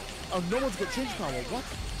liar. Oh, no one's got change power. What?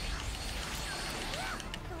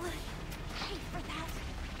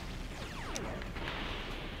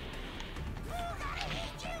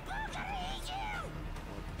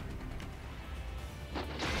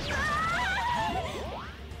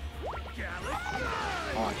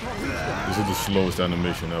 This is the slowest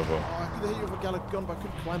animation ever. Oh, I could hit you with a Gallic gun, but I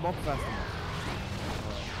couldn't climb up fast enough.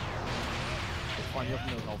 It's fine, you have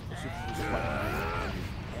no health. The super just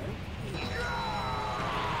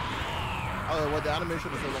oh, well, the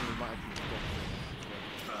animation is so long, we might actually stop.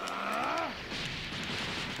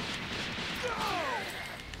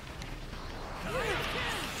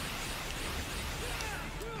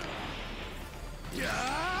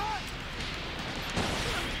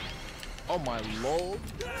 Oh my lord.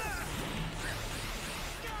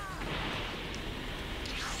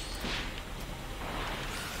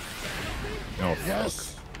 Oh, yes.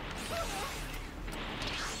 fuck.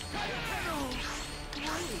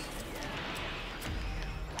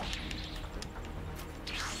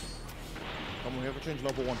 Come on, we have to change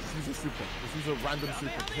level 1. Just use a super. Just use a random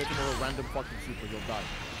super. Just hit him with a random fucking super. You'll die.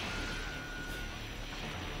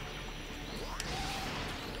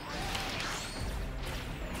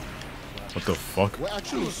 What the fuck? We're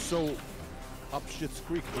actually so up shit's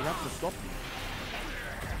creek. We have to stop you.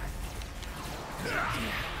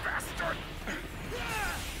 Bastard!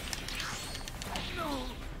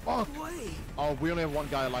 Fuck! Oh, we only have one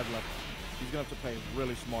guy alive left. He's gonna have to play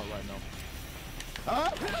really smart right now. Huh?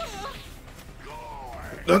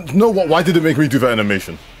 No, why did it make me do that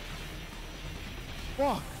animation?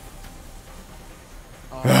 Fuck!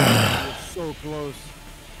 Oh, you're so close.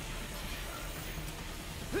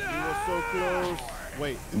 You were so close.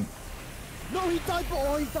 Wait. No, he died.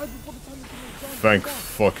 Oh, he died before the time he was done. Thank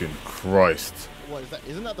fucking Christ. What is that?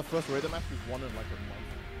 Isn't that the first raider match we've won in like a month?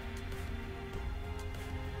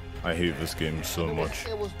 I hate this game so much.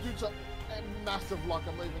 It was due to a massive luck.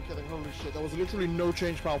 I'm not even kidding. Holy shit. There was literally no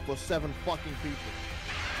change power for 7 fucking people.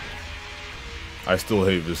 I still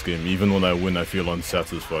hate this game. Even when I win, I feel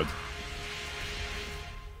unsatisfied.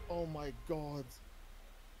 Oh my god.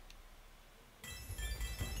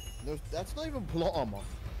 That's not even plot armor.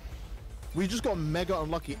 We just got mega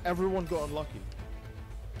unlucky. Everyone got unlucky.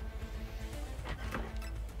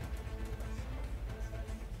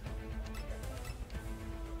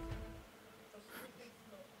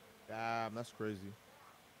 Damn, that's crazy.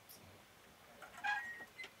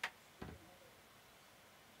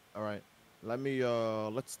 All right,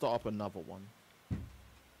 let's start up another one.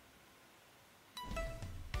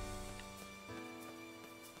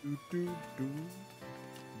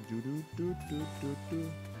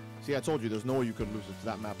 See, I told you there's no way you could lose it to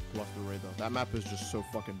that map plus the radar. That map is just so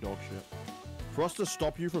fucking dog shit. For us to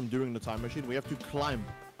stop you from doing the time machine, we have to climb.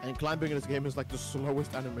 And climbing in this game is like the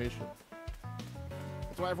slowest animation.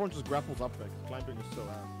 That's why everyone just grapples up there. Climbing is so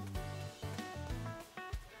ass.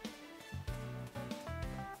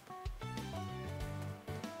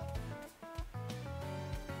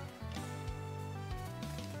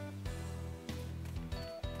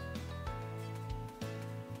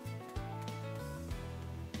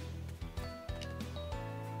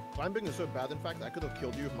 Climbing is so bad, in fact, I could have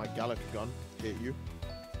killed you if my Gallic gun hit you.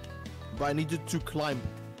 But I needed to climb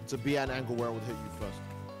to be at an angle where I would hit you first.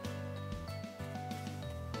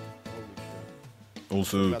 Holy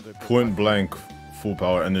shit. Also, point blank, full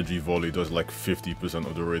power energy volley does like 50%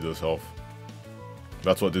 of the Raider's health.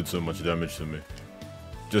 That's what did so much damage to me.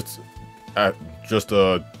 Just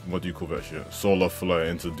what do you call that shit? Solar flare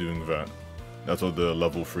into doing that. That's what the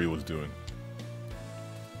level 3 was doing.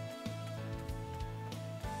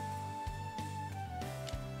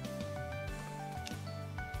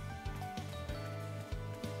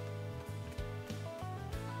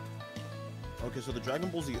 Okay, so the Dragon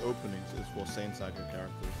Ball Z openings is for Saint Saga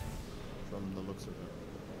characters, from the looks of it.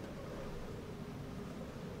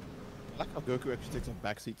 I like how Goku actually takes a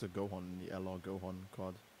backseat to Gohan in the LR Gohan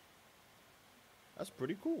card. That's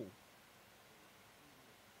pretty cool.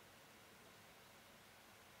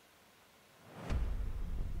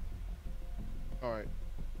 Alright,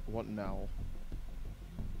 what now?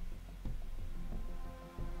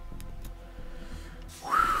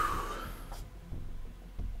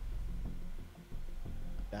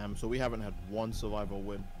 Damn, so we haven't had one survivor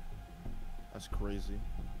win. That's crazy.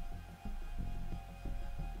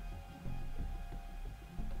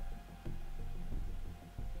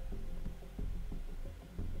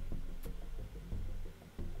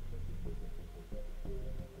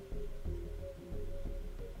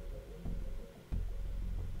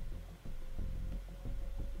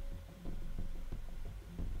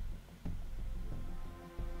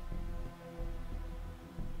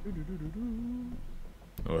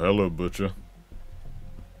 Oh, hello, Butcher.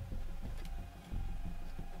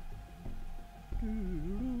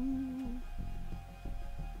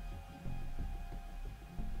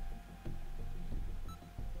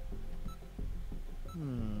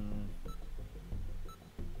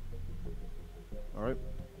 Alright.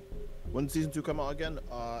 When did season 2 come out again?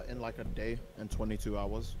 In like a day and 22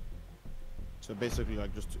 hours. So basically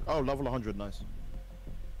like just... Oh, level 100, nice.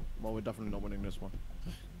 Well, we're definitely not winning this one.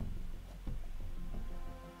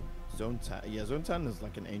 Zone 10, yeah, Zone 10 is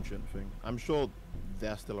like an ancient thing. I'm sure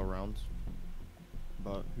they're still around,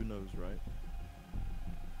 but who knows, right?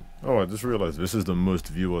 Oh, I just realized this is the most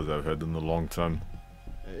viewers I've had in a long time.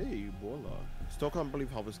 Hey, voila. Still can't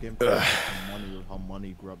believe how this game how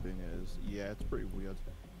money grubbing is. Yeah, it's pretty weird.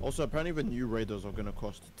 Also, apparently the new raiders are gonna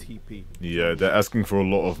cost TP. Yeah, they're asking for a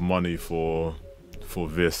lot of money for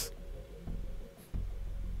this.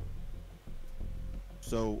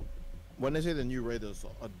 So, when they say the new raiders,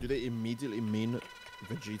 do they immediately mean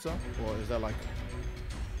Vegeta, or is there like,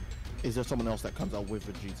 is there someone else that comes out with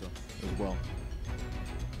Vegeta as well?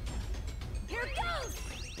 Here it goes!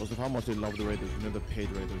 Because of how much they love the raiders, you know the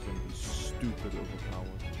paid raiders are gonna be stupid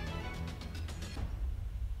overpowered.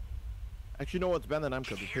 Actually, you know what's better than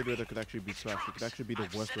Amka? The paid raider could actually be trash. It could actually be the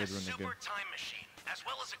worst raider in the game. Time machine, as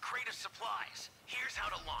well as a crate of supplies. Here's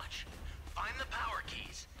how to launch. Find the power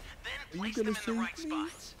keys, then place them in the right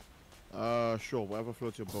spots. Sure, whatever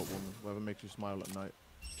floats your boat, woman. Whatever makes you smile at night.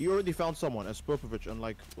 He already found someone, as Spopovich, in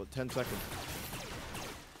like, what, 10 seconds?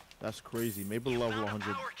 That's crazy. Maybe level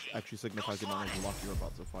 100 actually signifies you're not as lucky you're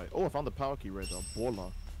about to fight. Oh, I found the power key radar.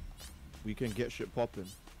 Baller. We can get shit popping.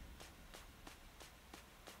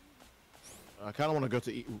 I kind of want to go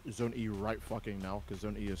to Zone E right fucking now, because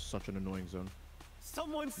Zone E is such an annoying zone.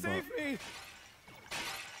 Someone save me!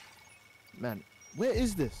 Man, where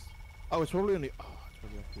is this? Oh, it's probably only... Oh, it's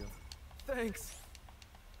probably up here. Thanks.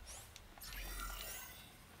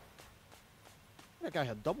 That guy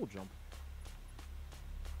had double jump.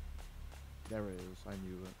 There it is. I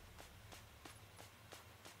knew it.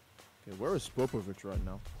 Okay, where is Spopovich right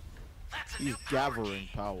now? He's gathering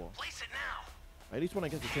power. Place it now. I at least want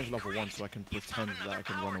to get to change level 1 so I can pretend that I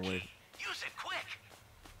can run away. Use it quick.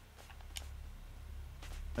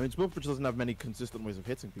 I mean, Spopovich doesn't have many consistent ways of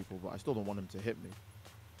hitting people, but I still don't want him to hit me.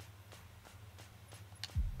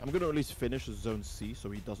 I'm gonna at least finish Zone C so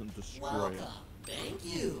he doesn't destroy it. Thank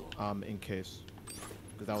you. In case.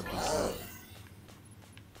 Because that would be good.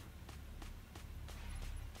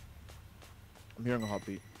 I'm hearing a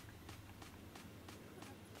heartbeat.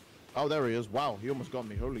 Oh, there he is. Wow, he almost got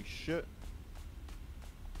me. Holy shit.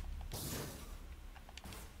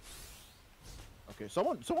 Okay,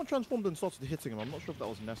 someone transformed and started hitting him. I'm not sure if that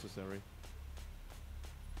was necessary.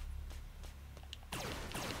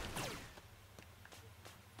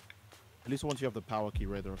 At least once you have the power key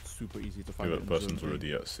radar, it's super easy to find. Yeah, that person's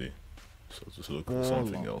already at sea, so just look for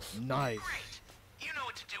something else. Nice. Great. You know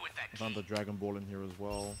what to do with that I found key. the Dragon Ball in here as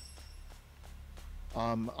well.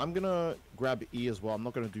 I'm gonna grab E as well. I'm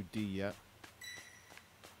not gonna do D yet,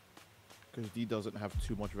 because D doesn't have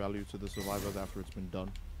too much value to the survivors after it's been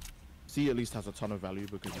done. C at least has a ton of value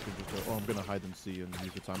because you can just go, oh, I'm gonna hide in C and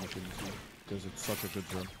use the time machine in C because it's such a good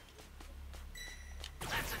zone.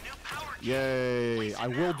 That's a new power key. Yay! I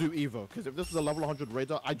will do Evo because if this is a level 100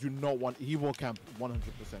 raider, I do not want. He will camp 100%.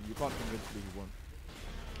 You can't convince me he won't.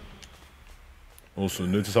 Also,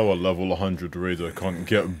 notice how a level 100 raider can't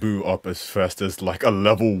get Boo up as fast as like a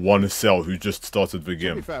level 1 cell who just started the To be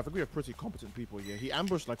game. fair, I think we have pretty competent people here. He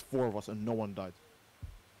ambushed like 4 of us and no one died.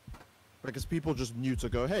 Because people just knew to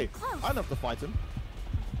go, hey, I don't have to fight him.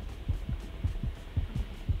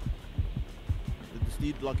 Did the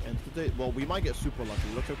Steed luck end today? Well, we might get super lucky.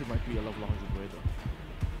 Looks like we might be a level 100 raider.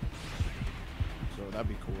 So that'd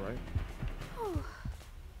be cool, right?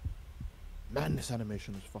 Man, this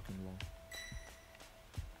animation is fucking long.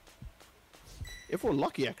 If we're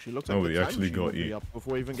lucky, actually, looks like Oh, the we time actually machine got will be E. up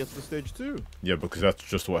before he even gets to stage 2. Yeah, because that's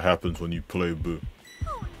just what happens when you play Boo.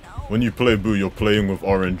 Oh no. When you play Boo, you're playing with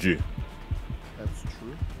RNG. That's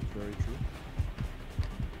true. That's very true.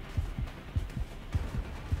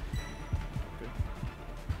 Okay.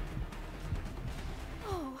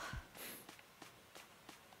 Oh.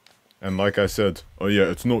 And like I said, oh yeah,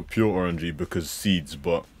 it's not pure RNG because seeds,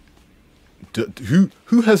 but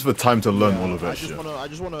who has the time to learn all of that shit? I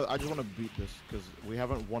just wanna beat this because we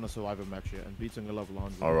haven't won a survivor match yet, and beating a level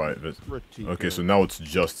 100. All right, is pretty okay, good. so now it's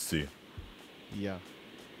just C. Yeah,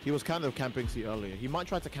 he was kind of camping C earlier. He might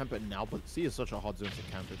try to camp it now, but C is such a hard zone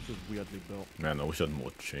to camp. It's just weirdly built. Man, I wish I had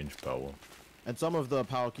more change power. And some of the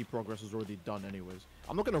power key progress is already done anyways.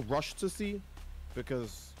 I'm not gonna rush to C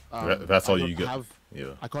because That's I all don't you get. have-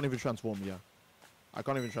 Yeah. I can't even transform yet. I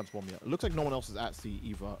can't even transform yet. It looks like no one else is at C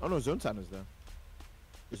either. Oh no, Zontan is there.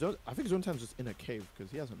 I think Zontan's just in a cave because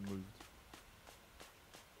he hasn't moved.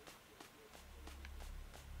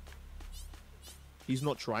 He's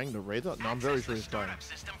not trying the raider? No, I'm very sure he's trying. Startup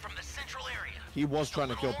system from the central area. He was Just a trying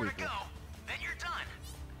to kill little more people. go, then you're done.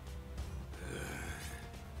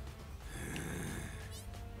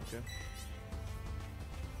 Okay.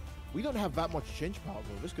 We don't have that much change power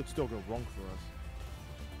though. This could still go wrong for us.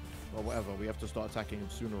 Well, whatever. We have to start attacking him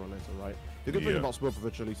sooner or later, right? The good thing Yeah. about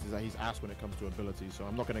Spopovich at least is that he's ass when it comes to abilities, so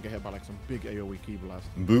I'm not gonna get hit by like some big AoE key blast.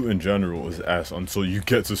 Boo in general is ass until you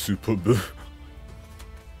get to Super Boo.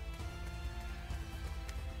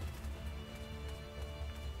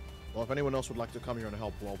 Well, if anyone else would like to come here and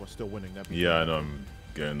help while we're still winning, that'd be Yeah, I cool. know, I'm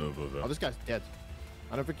getting over Oh, that. this guy's dead.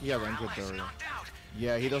 I don't think he has Your Anchor allies Barrier. knocked out.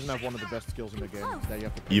 Yeah, he doesn't have one of the best skills in the game. That you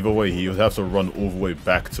have to pay Either for. way, he would have to run all the way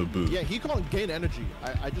back to Boo. Yeah, he can't gain energy.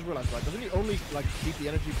 I just realized, like, doesn't he only like keep the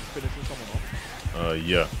energy for finishing someone off?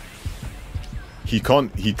 Yeah. He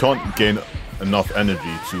can't gain enough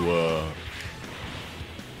energy to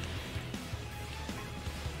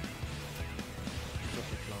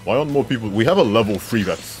Why aren't more people? We have a level 3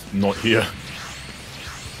 that's not here.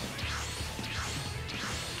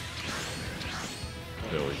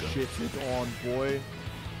 There we go. Shit it on, boy.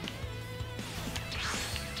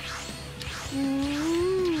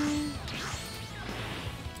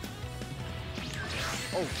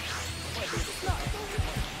 Oh.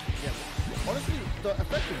 Yeah. Honestly, the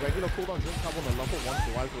effective regular cooldown just have on a level 1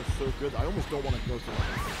 survivor is so good, I almost don't want to go to level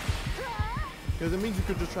 2. Because it means you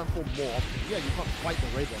could just transform more often. Yeah, you can't fight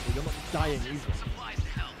the Raider, but you're not dying either. Supplies to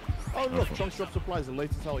help. Oh look, Chunks drop supplies, the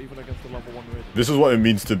latest hell even against the level 1 Raider. This is what it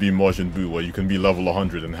means to be Majin Buu, where you can be level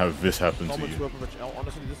 100 and have this happen to Common you. Spopovich L.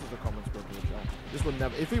 Honestly, this is the common Spopovich L. This would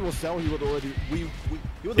never. If he was Cell, he would already. He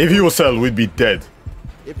would If he was Cell, we'd be dead.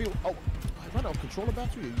 If he. Oh, I ran out of controller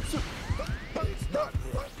battery.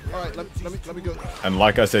 Alright, let me go. And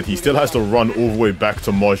like I said, he still has to run all the way back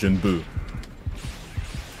to Majin Buu.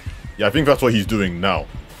 Yeah, I think that's what he's doing now.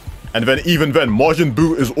 And then even then, Majin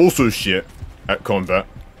Buu is also shit at combat.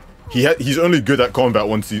 He's only good at combat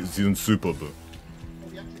once he's in Super Buu. Oh,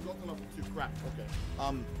 we actually got to level 2. Crap.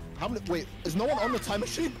 Okay. How many? Wait, is no one on the time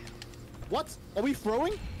machine? What? Are we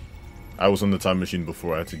throwing? I was on the time machine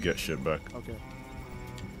before I had to get shit back. Okay.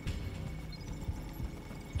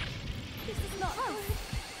 This is not right.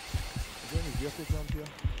 Is there any vehicles around here?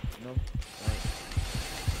 No. Alright.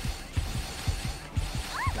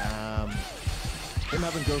 Him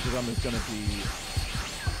having goes around is gonna be.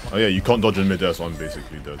 Oh yeah, you can't dodge in mid-air, so I'm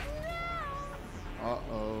basically dead.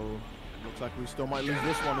 Uh-oh. Looks like we still might lose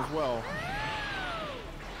this one as well.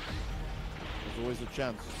 There's always a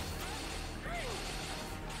chance.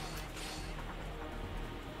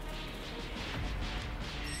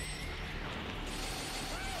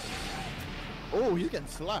 Oh, he's getting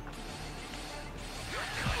slapped.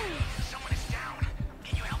 Someone is down.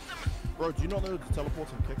 Can you help them? Bro, do you not know the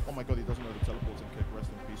teleporting kick? Oh my god, he doesn't know the teleporting kick. Rest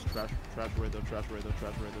in peace. Trash raider.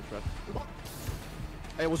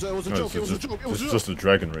 Hey, it was a joke. It was a joke. It's just a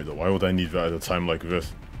Dragon Raider. Why would I need that at a time like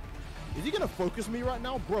this? Is he gonna focus me right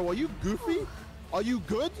now? Bro, are you goofy? Are you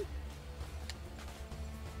good?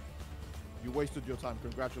 You wasted your time.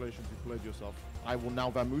 Congratulations, you played yourself. I will now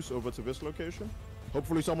vamoose over to this location.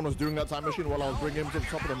 Hopefully someone was doing that time machine while I was bringing him to the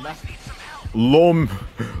top of the map.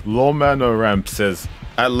 Low Mana Ramp says,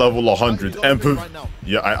 at level 100, Right now.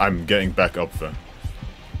 Yeah, I'm getting back up there.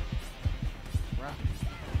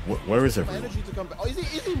 Where is My everyone? energy to come back. Oh, is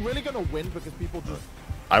he really gonna win because people just...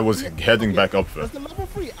 I was heading back up there. Does the level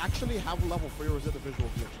 3 actually have level 3 or is it a visual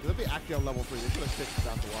glitch? Because if they actually have level 3, they should have fixed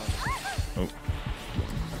that a while ago.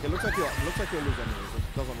 Oh. Okay, looks like you'll lose anyways.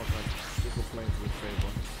 It doesn't look like this will play into his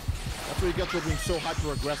favor. That's what you get for being so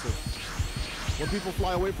hyper-aggressive. When people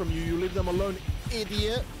fly away from you, you leave them alone,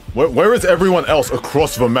 idiot. Where is everyone else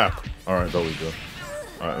across the map? Alright, there we go.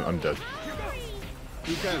 Alright, I'm dead.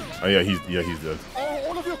 You can. Oh yeah, he's dead. Oh,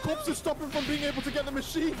 all of your corpses stop him from being able to get the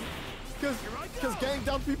machine. Because getting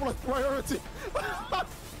down people is priority.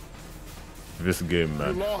 This game, You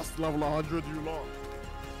man. lost, level 100, you lost.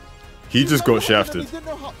 He just got shafted. He didn't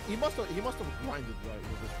know how. He must have grinded right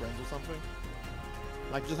with his friends or something.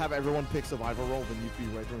 Like just have everyone pick survivor role, then you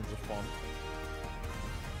be Raider and just farm.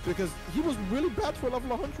 Because he was really bad for level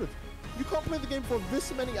 100. You can't play the game for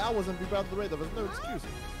this many hours and be bad at the Raider. There's no excuse.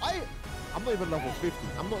 I'm not even level 50.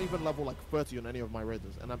 I'm not even level like 30 on any of my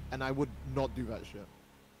Raiders, and I would not do that shit.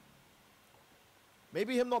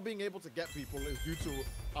 Maybe him not being able to get people is due to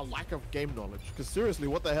a lack of game knowledge. Because seriously,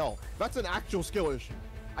 what the hell? That's an actual skill issue.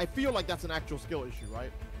 I feel like that's an actual skill issue, right?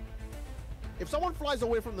 If someone flies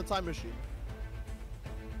away from the time machine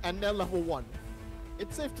and they're level 1,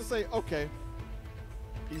 it's safe to say, okay,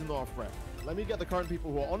 he's not a threat. Let me get the current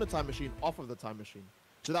people who are on the time machine off of the time machine.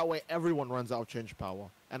 So that way everyone runs out of change power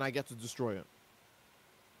and I get to destroy it.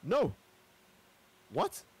 No.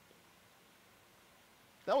 What?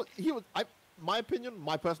 That was, my opinion,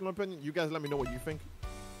 my personal opinion, you guys let me know what you think.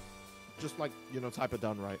 Just like, type it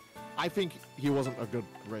down right. I think he wasn't a good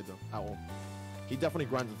Raider at all. He definitely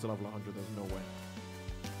grinded to level 100, there's no way.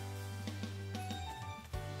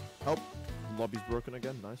 Oh, lobby's broken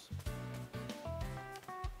again, nice.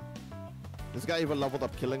 This guy either leveled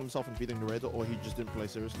up killing himself and beating the Raider, or he just didn't play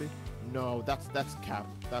seriously. No, that's cap.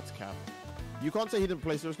 That's cap. You can't say he didn't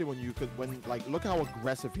play seriously look how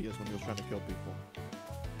aggressive he is when he was trying to kill people.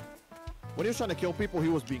 When he was trying to kill people, he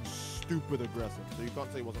was being stupid aggressive, so you can't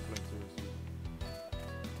say he wasn't playing seriously.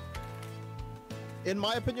 In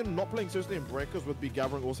my opinion, not playing seriously in Breakers would be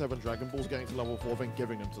gathering all 7 Dragon Balls, getting to level 4, then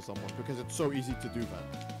giving them to someone, because it's so easy to do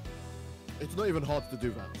that. It's not even hard to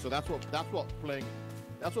do that. So that's what playing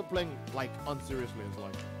like unseriously is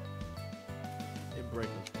like in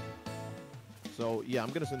Breakers. So yeah,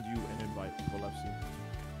 I'm gonna send you an invite for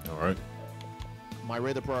FC. All right. My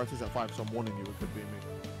Raider priority is at 5, so I'm warning you, it could be me.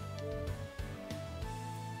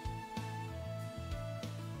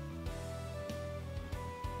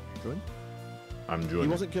 Join? I'm joining. He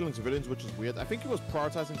wasn't killing civilians, which is weird. I think he was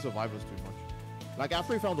prioritizing survivors too much. Like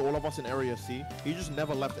after he found all of us in Area C, he just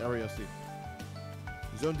never left Area C.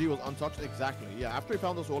 Zone D was untouched, exactly. Yeah, after he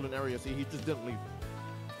found us all in Area C, he just didn't leave.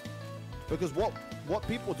 Because what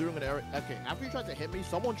people doing in Area... Okay, after he tried to hit me,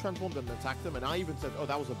 someone transformed and attacked him, and I even said, oh,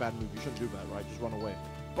 that was a bad move. You shouldn't do that, right? Just run away.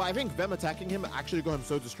 But I think them attacking him actually got him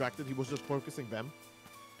so distracted, he was just focusing them.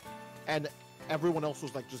 And everyone else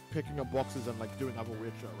was like just picking up boxes and like doing other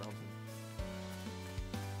weird shit around him.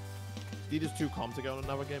 Steed is too calm to get on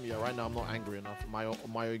another game. Yeah, right now I'm not angry enough.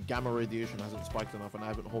 My gamma radiation hasn't spiked enough, and I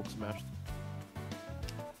haven't Hulk smashed.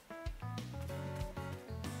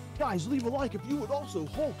 Guys, leave a like if you would also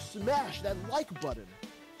Hulk smash that like button.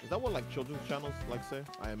 Is that what like children's channels like say?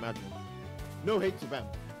 I imagine. No hate to them,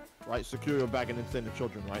 right? Secure your bag and insane the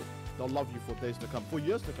children, right? They'll love you for days to come, for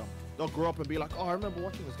years to come. They'll grow up and be like, oh, I remember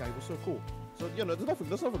watching this guy. He was so cool. So there's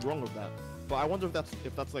nothing wrong with that. But I wonder if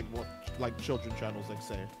that's like what like children channels like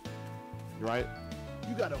say, right?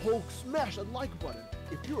 You gotta Hulk smash that like button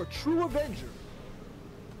if you're a true Avenger.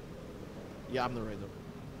 Yeah, I'm the Raider.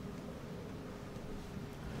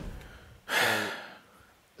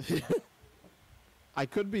 So, I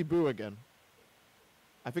could be Boo again.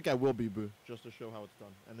 I think I will be Boo, just to show how it's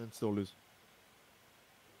done, and then still lose.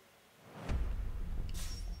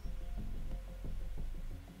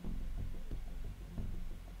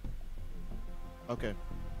 Okay.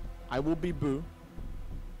 I will be Boo.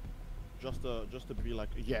 Just to be like,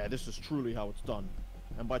 yeah, this is truly how it's done.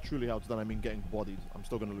 And by truly how it's done, I mean getting bodied. I'm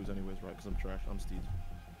still gonna lose anyways, right? Because I'm trash. I'm Steed.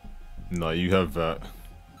 No, you have that.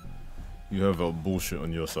 You have bullshit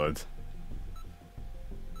on your side.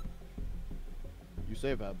 You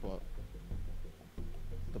say that, but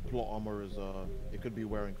the plot armor is it could be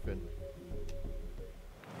wearing Finn.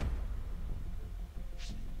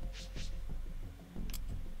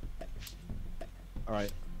 All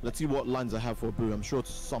right, let's see what lines I have for Boo. I'm sure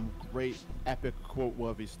it's some great, epic,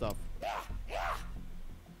 quote-worthy stuff.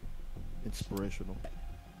 Inspirational.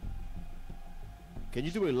 Can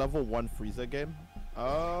you do a level 1 Frieza game?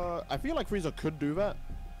 I feel like Frieza could do that.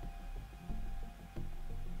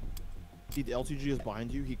 See, the LTG is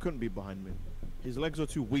behind you. He couldn't be behind me. His legs are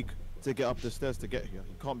too weak to get up the stairs to get here.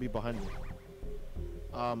 He can't be behind me.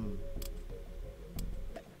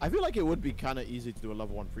 I feel like it would be kind of easy to do a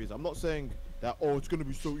level 1 Frieza. I'm not saying that, oh, it's going to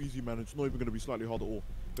be so easy, man. It's not even going to be slightly hard at all.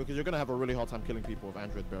 Because you're going to have a really hard time killing people with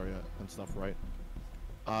Android Barrier and stuff, right?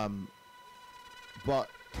 But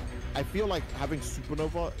I feel like having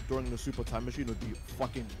Supernova during the Super Time Machine would be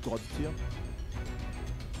fucking god tier.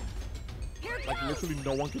 Like, literally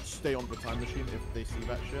no one could stay on the Time Machine if they see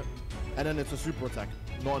that shit. And then it's a super attack,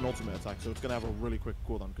 not an ultimate attack. So it's going to have a really quick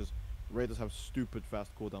cooldown because Raiders have stupid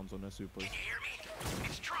fast cooldowns on their supers. Can you hear me?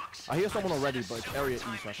 It's Trunks. I hear someone already, but it's Area E,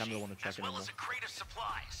 so I kind of don't want to check anymore. As well as a crate of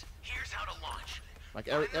supplies. Here's how to launch. Like,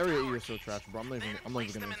 Area E is so trash, bro. I'm not even going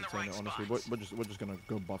to entertain it, honestly. We're just going to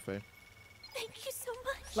go buffet. Thank you so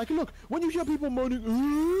much. Like, look, when you hear people moaning,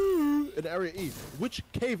 ooh, in Area E, which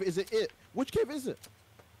cave is it? Which cave is it?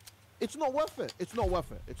 It's not worth it. It's not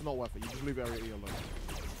worth it. It's not worth it. You just leave Area E alone.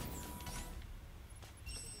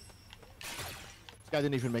 This guy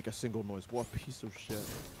didn't even make a single noise. What a piece of shit.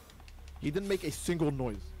 He didn't make a single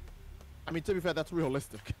noise. I mean, to be fair, that's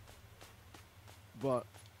realistic. But...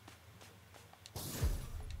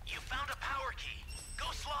 You found a power key. Go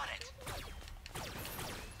slot it.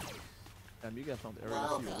 Damn, you guys found Area E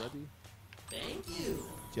already? Thank you.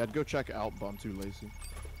 See, I'd go check it out, but I'm too lazy.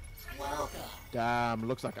 Welcome. Damn,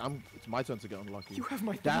 looks like it's my turn to get unlucky. You have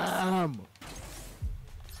my Damn!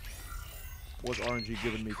 What's RNG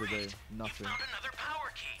giving me today? Nothing. You found another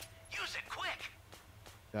power key. Use it quick.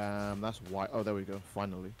 Damn, that's why. Oh, there we go.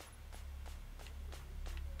 Finally.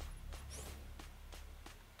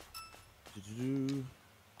 Okay.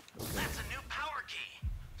 That's a new power key.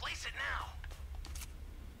 Place it now.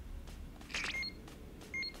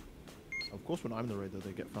 Of course, when I'm the raider,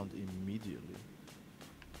 they get found immediately.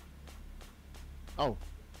 Oh.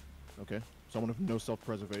 Okay. Someone with no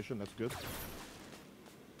self-preservation. That's good.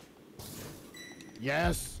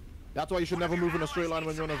 Yes! That's why you should never move in a straight line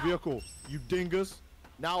when you're in a vehicle. You dingus.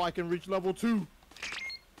 Now I can reach level 2.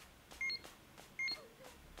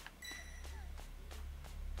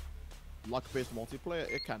 Luck-based multiplayer?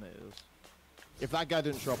 It kind of is. If that guy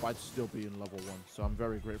didn't show up, I'd still be in level 1. So I'm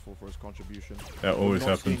very grateful for his contribution. That always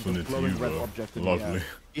Not happens seeing when the it's you, glowing red bro. object in the Lovely. air.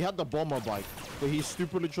 He had the bomber bike, but he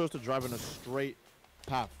stupidly chose to drive in a straight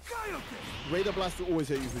path. Raider Blaster always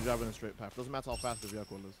hit you if you drive in a straight path. Doesn't matter how fast the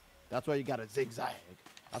vehicle is. That's why you gotta zigzag.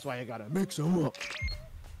 That's why you gotta mix them up.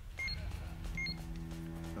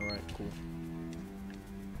 Alright, cool.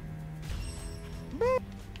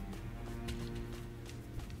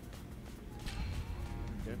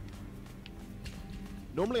 Okay.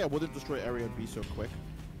 Normally I wouldn't destroy Area B so quick,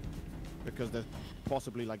 because there's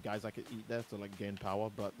possibly like guys I could eat there to like gain power,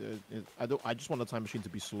 but I just want the time machine to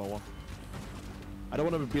be slower. I don't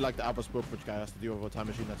want to be like the Albert Spookbridge guy has to deal with a time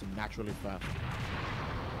machine that's naturally fast.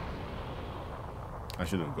 I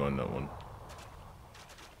should have gone that one.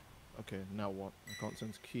 Okay, now what? I can't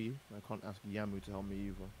sense key. I can't ask Yamu to help me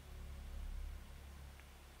either.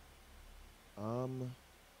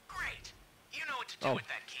 Great. You know what to do Oh. with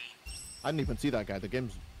that key. I didn't even see that guy. The game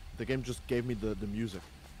just gave me the music,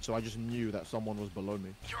 so I just knew that someone was below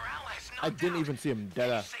me. Your allies knocked I didn't out. even see him Can dead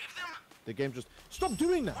you ass. save them? The game just stop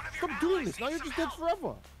doing that. One of your Stop doing allies this. Now needs you're just some dead help.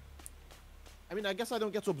 forever. I mean, I guess I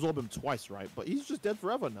don't get to absorb him twice, right? But he's just dead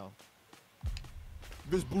forever now.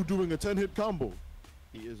 This Boo doing a 10-hit combo.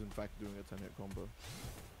 He is in fact doing a 10-hit combo.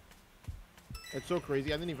 It's so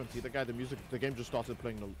crazy. I didn't even see the guy. The game just started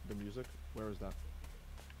playing the music. Where is that?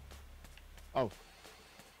 Oh.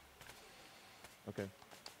 Okay.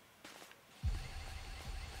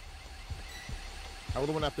 I would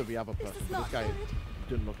have went after the other person, but this guy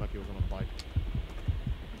didn't look like he was on a bike.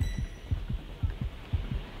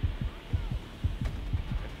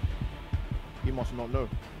 He must not know.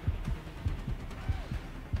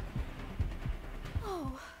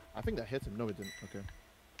 Oh. I think that hit him. No, it didn't. Okay.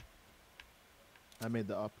 I made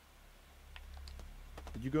that up.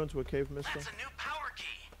 Did you go into a cave, mister? That's a new power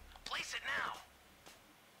key.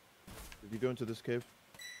 Did you go into this cave?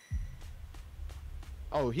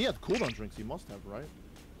 Oh, he had cooldown drinks. He must have, right?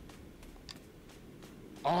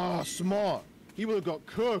 Ah, smart. He would have got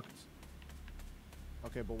cooked.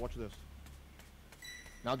 Okay, but watch this.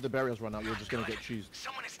 Now that the barriers run out, you're just gonna get cheesed.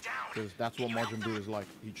 Someone is down. Because that's what Majin Buu is like.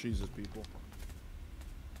 He cheeses people.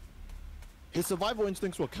 His survival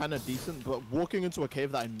instincts were kind of decent, but walking into a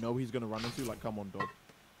cave that I know he's gonna run into, like, come on, dog.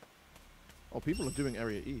 Oh, people are doing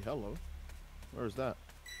Area E. Hello. Where is that?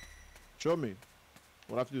 Show me.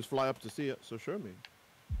 What I have to do is fly up to see it, so show me.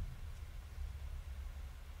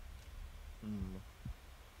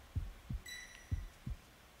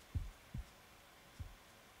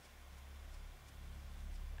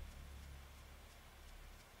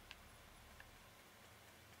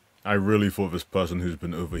 I really thought this person who's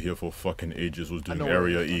been over here for fucking ages was doing know where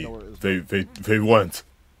it Area is, I E. know where it is. They weren't.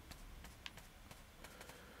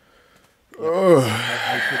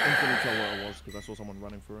 I could instantly tell where it was, because I saw someone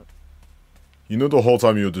running for it. You know the whole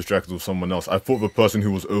time you were distracted with someone else, I thought the person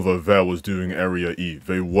who was over there was doing Area E.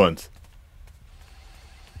 They weren't.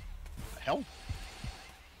 Hell?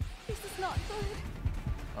 This is not good.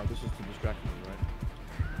 Oh, this is to distract me, right?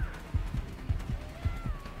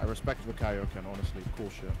 I respect what Kaio can, honestly. Cool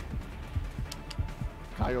shit.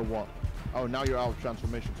 Kaio what? Oh, now you're out of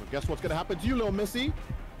transformation, so guess what's gonna happen to you, little missy?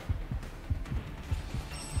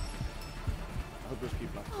 I hope those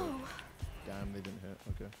keep back. Damn, they didn't hit.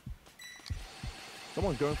 Okay.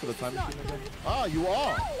 Someone going for the time machine again? Ah, you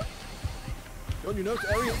are! Don't you know it's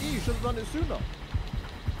Area E? You should have done it sooner.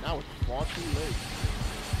 Now it's far too late.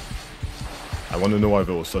 I want to know why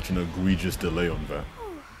there was such an egregious delay on that.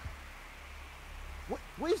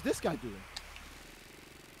 What is this guy doing?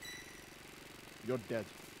 You're dead.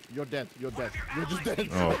 You're dead. You're dead. You're just dead.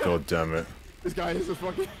 Oh, god damn it. This guy is a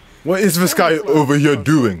fucking... What is this guy over here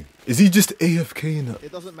doing? Is he just AFK in it?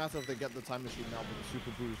 It doesn't matter if they get the time machine now, but the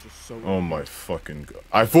Super Buu is just so... Oh my fucking god.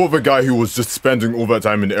 I thought the guy who was just spending all that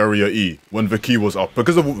time in Area E when the key was up,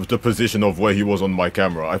 because of the position of where he was on my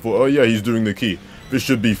camera, I thought, oh yeah, he's doing the key. This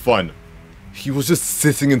should be fun. He was just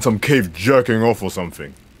sitting in some cave jerking off or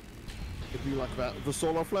something. It'd be like that. The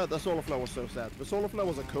solar flare? The solar flare was so sad. The solar flare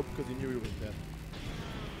was a cope because he knew he was dead.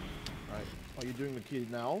 Right. Are you doing the key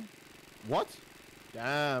now? What?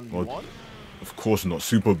 Damn, you won? Of course not.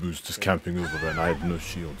 Super Boo's just camping over there and I had no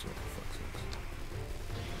shields. Oh, for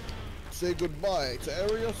fuck's Say sake. goodbye to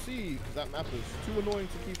Area C, because that map is too annoying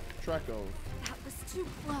to keep track of. That was too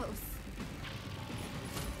close.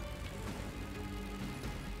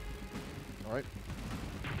 Alright.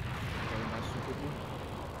 Very nice Super Buu.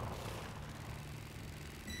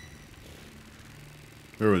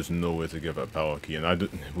 There is no way to get that power key, and I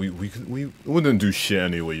didn't. We wouldn't do shit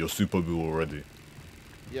anyway. You're Super Buu already.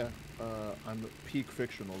 Yeah, I'm peak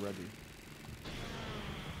fiction already.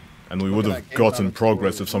 And we would have gotten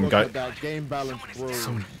progress if some guy. That game balance, bro.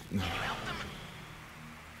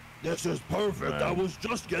 This is perfect. Man. I was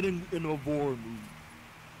just getting in a war mood.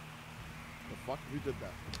 The fuck? Who did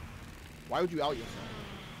that? Why would you out yourself?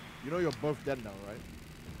 You know you're both dead now, right?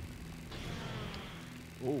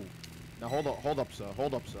 Oh. Now hold up, sir.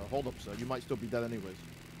 Hold up, sir. Hold up, sir. You might still be dead anyways.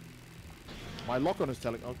 My lock-on is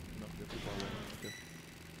telling... Oh, no, you're too far away. Okay.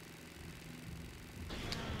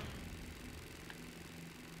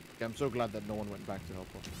 Okay, I'm so glad that no one went back to help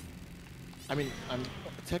her. I mean, I'm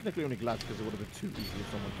technically only glad because it would have been too easy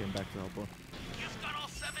if someone came back to help her.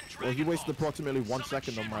 Well, he wasted approximately 1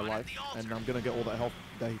 second of my life, and I'm gonna get all that health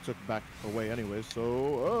that he took back away anyways,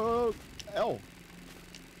 so... L.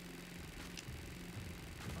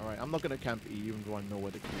 Alright, I'm not gonna camp E even though I know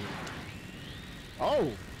where the key is.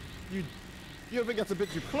 Oh! You don't think that's a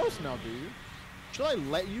bit too close now, do you? Should I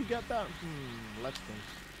let you get that? Let's think.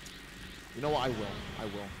 You know what? I will.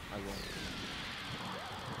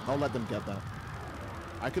 I'll let them get that.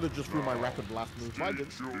 I could have just threw my rapid blast move, but I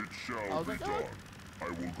didn't. I was like, oh,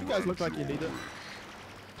 you guys look like you need it.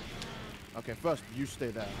 Okay, first, you stay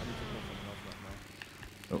there. I need to kill someone else right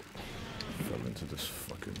now. Oh, I fell into this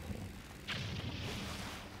fucking hole.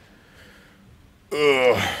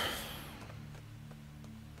 Ugh.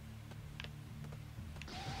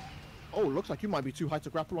 Oh, looks like you might be too high to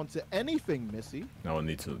grapple onto anything, Missy. Now I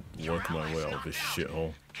need to work my way out of this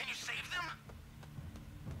shithole. Can you save them?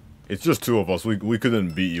 It's just two of us. We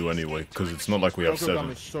couldn't beat you anyway, because it's not like we have Program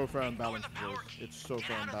 7. is so fair and balanced, bros. It's so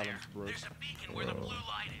fair and balanced, bros. There's a beacon where the blue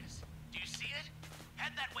light is. Do you see it?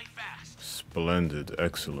 Head that way fast. Splendid,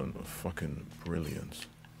 excellent, fucking brilliant.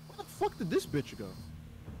 Where the fuck did this bitch go?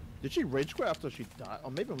 Did she rage quit after she died?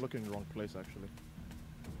 Or maybe I'm looking in the wrong place, actually.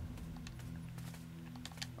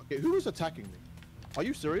 Okay, who is attacking me? Are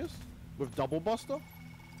you serious? With Double Buster?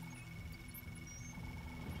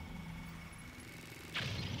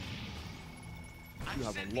 You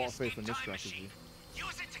have a lot of faith in this Time strategy. machine.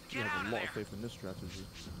 Use it to You get out have of a lot there. of faith in this strategy.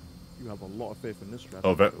 You have a lot of faith in this strategy.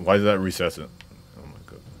 Oh, why did that reset it? Oh my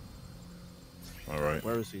god. Alright.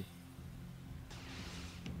 Where is he?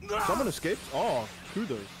 Someone escaped? Oh,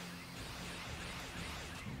 kudos.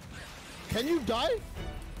 Can you die?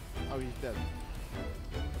 Oh, he's dead.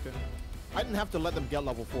 Okay. I didn't have to let them get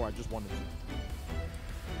level 4, I just wanted to.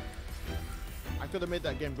 I could have made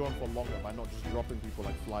that game go on for longer by not just dropping people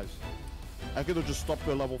like flies. I could have just stopped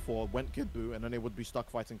their level 4, went Kid Buu, and then they would be stuck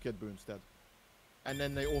fighting Kid Buu instead. And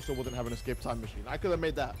then they also wouldn't have an escape time machine. I could have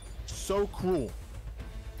made that so cruel.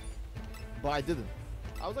 But I didn't.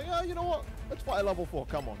 I was like, oh, you know what? Let's fight a level 4,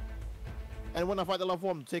 come on. And when I fight the level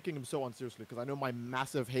 4, I'm taking him so unseriously because I know my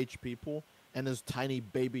massive HP pool and his tiny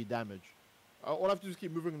baby damage. All I have to do is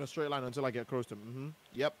keep moving in a straight line until I get close to him.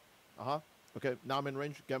 Yep. Okay, now I'm in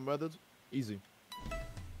range. Get murdered. Easy.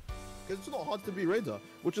 Because it's not hard to be Raider,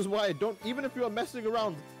 which is why I don't, even if you are messing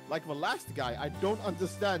around like the last guy, I don't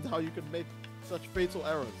understand how you can make such fatal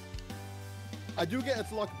errors. I do get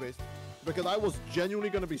it's luck based because I was genuinely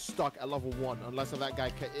going to be stuck at level 1 unless that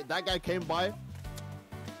guy came by.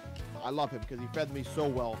 I love him because he fed me so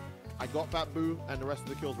well. I got Fat Boo and the rest of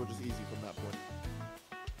the kills were just easy from that point.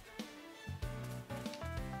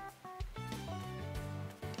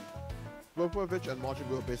 Popovich and Majin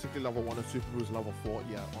Buu are basically level 1 and Super Buu is level 4.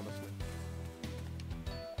 Yeah, honestly.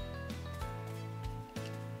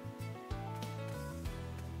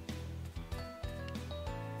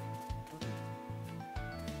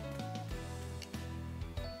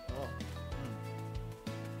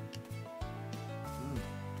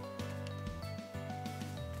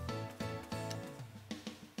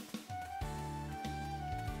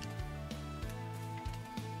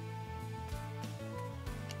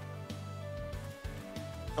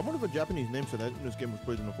 I wonder if a Japanese name said that this game was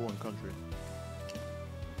played in a foreign country.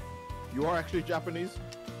 You are actually Japanese?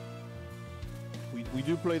 We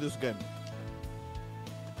do play this game.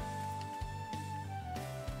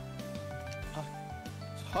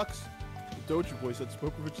 Hux, Doji Boy said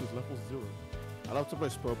Spopovich is level 0. I love to play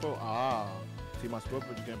Spopo. Ah, see my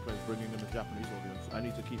Spopovich gameplay is bringing in the Japanese audience. I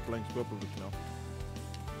need to keep playing Spopovich now.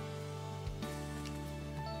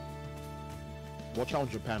 Watch how in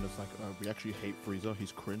Japan it's like, we actually hate Frieza,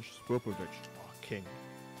 he's cringe. Spopovich, oh, king.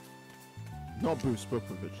 Not Boo,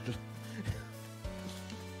 Spopovich, just...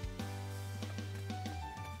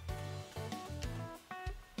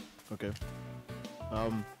 Okay.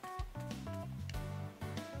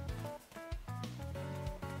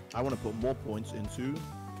 I want to put more points into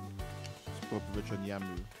Spopovich and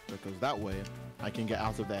Yamu, because that way I can get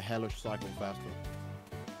out of their hellish cycle faster.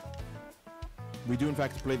 We do in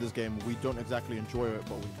fact play this game. We don't exactly enjoy it,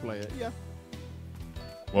 but we play it. Yeah.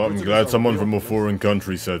 Well, I'm glad someone from a foreign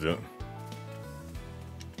country said it.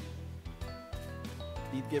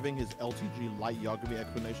 He's giving his LTG light Yagami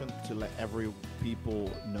explanation to let every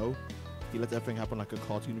people know. He lets everything happen like a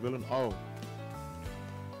cartoon villain. Oh.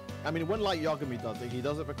 I mean, when Light Yagami does it, he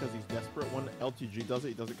does it because he's desperate. When LTG does it,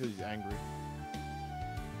 he does it because he's angry.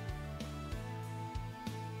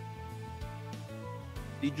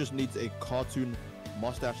 He just needs a cartoon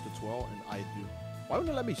mustache to twirl, and I do. Why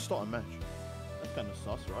wouldn't it let me start a match? That's kind of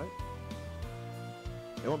sus, right?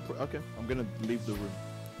 It won't okay, I'm gonna leave the room.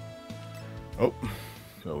 Oh,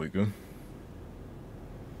 there we go.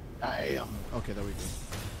 Damn. Okay, there we go.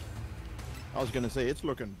 I was gonna say, it's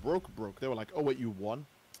looking broke. They were like, oh wait, you won?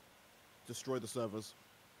 Destroy the servers.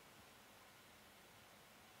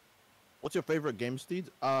 What's your favorite game,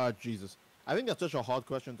 Steed? Jesus. I think that's such a hard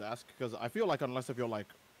question to ask, because I feel like unless if you're like,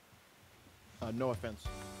 no offense,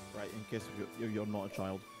 right, in case you're not a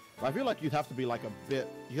child. But I feel like you'd have to be like a bit,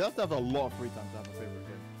 you have to have a lot of free time to have a favorite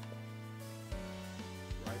game.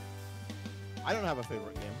 Right? I don't have a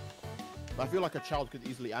favorite game. But I feel like a child could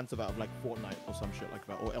easily answer that of like Fortnite or some shit like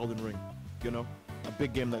that, or Elden Ring, you know? A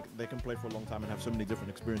big game that they can play for a long time and have so many different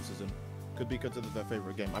experiences in. Could be considered their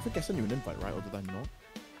favorite game. I think I sent you an invite, right? Or did I not?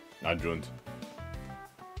 I joined.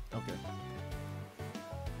 Okay.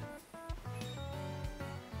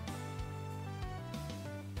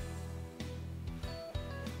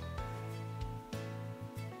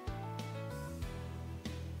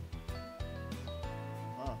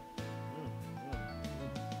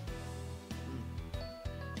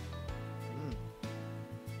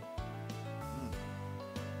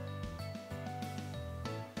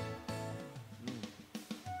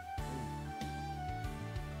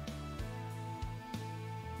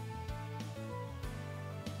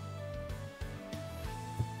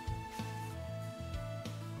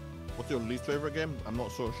 What's your least favorite game? I'm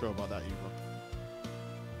not so sure about that either.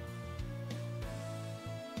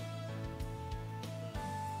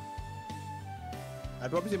 I'd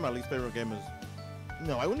probably say my least favorite game is...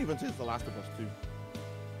 No, I wouldn't even say it's The Last of Us 2.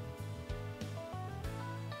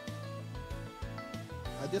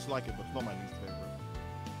 I dislike it, but it's not my least favorite.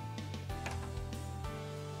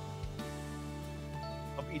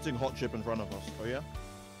 Of eating hot chip in front of us. Oh yeah?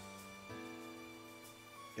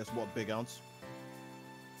 Guess what, big ounce?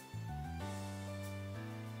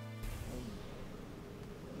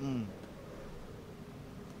 Mmm.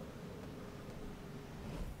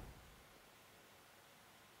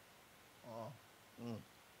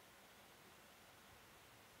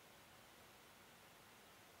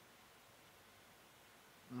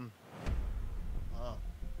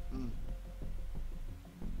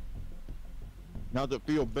 Now to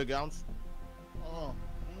feel big ounce. Oh.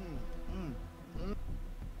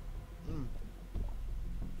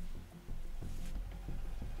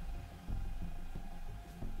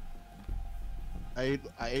 I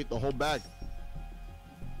ate the whole bag.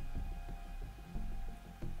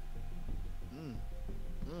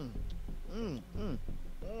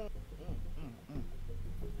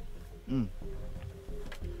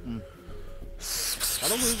 How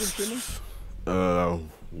long have you been streaming?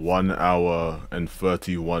 1 hour and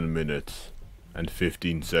 31 minutes and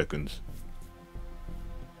 15 seconds.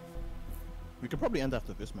 We could probably end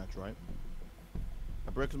after this match, right?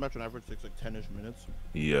 A breakers match on average takes like 10-ish minutes.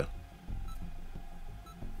 Yeah.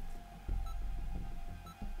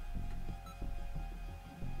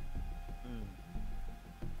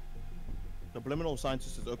 Subliminal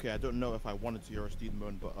Scientist says, okay, I don't know if I wanted to hear a Steed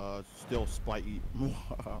moan, but still Spitey.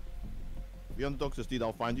 The underdog says, Steed,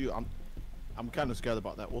 I'll find you. I'm kind of scared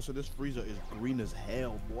about that. Also, this freezer is green as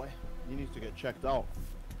hell, boy. He needs to get checked out.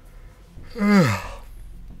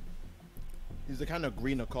 He's the kind of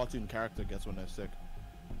green a cartoon character gets when they're sick.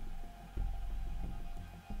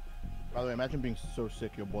 By the way, imagine being so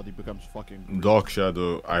sick your body becomes fucking green. Dark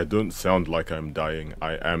Shadow, I don't sound like I'm dying.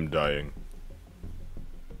 I am dying.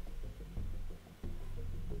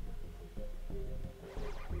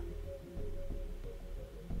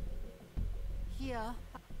 Here.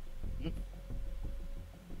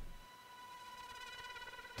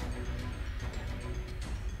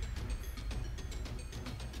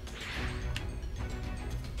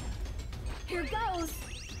 Here goes.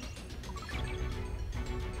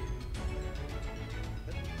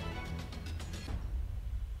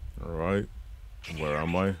 Alright. Where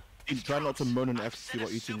am I? Try not to moan and FC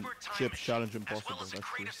while eating chips. Challenge impossible. As well as a That's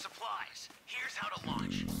crate true. of supplies. Here's how to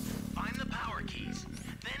launch. Find the power keys,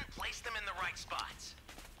 then place them in the right spots.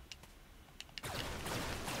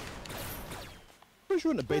 Pretty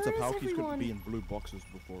sure in the beta, Where is power keys could everyone? be in blue boxes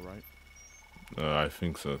before, right? I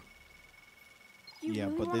think so. You Yeah,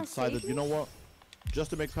 really but they wanna decided, save you know me? what?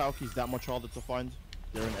 Just to make power keys that much harder to find,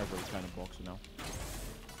 they're in every kind of box now.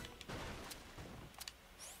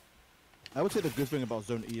 I would say the good thing about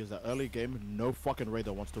Zone E is that early game, no fucking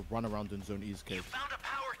raider wants to run around in Zone E's You cave found a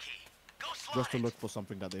power key. Go slide just to it. look for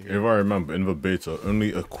something that they If hear. I remember, in the beta,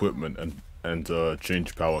 only equipment and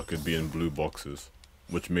change power could be in blue boxes,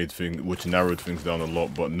 which narrowed things down a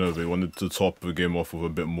lot. But no, they wanted to top the game off with a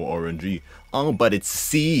bit more RNG. Oh, but it's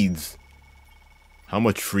seeds. How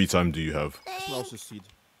much free time do you have? Smells his seed.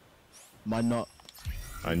 Might not.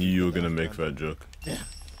 I knew you were gonna make that joke.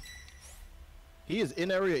 He is in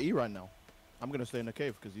area E right now. I'm gonna stay in the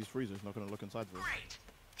cave because these freezers not gonna look inside of us. Great.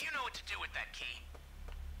 You know what to do with that key.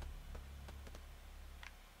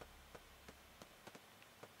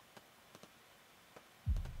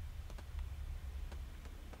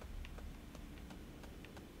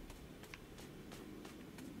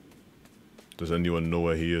 Does anyone know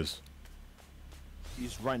where he is?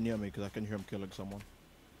 He's right near me because I can hear him killing someone.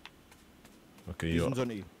 Okay, He's you're in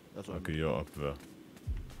Zone E. That's what I okay. mean. You're up there.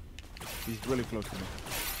 He's really close to me.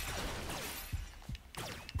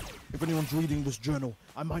 If anyone's reading this journal,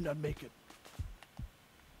 I might not make it.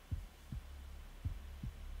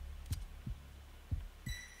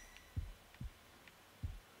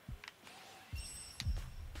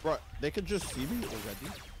 Right, they can just see me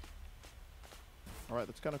already. Alright,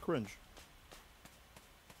 that's kind of cringe.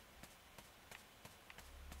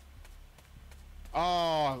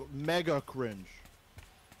 Oh, mega cringe.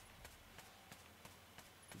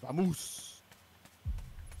 Vamos.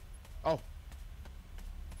 Oh.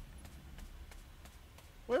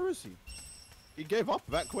 Where is he? He gave up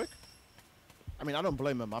that quick? I mean, I don't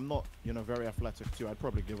blame him. I'm not, you know, very athletic too. I'd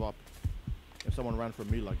probably give up if someone ran from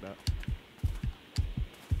me like that.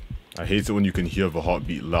 I hate it when you can hear the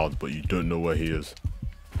heartbeat loud, but you don't know where he is.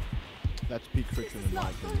 That's peak fiction in my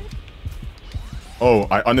opinion. Oh,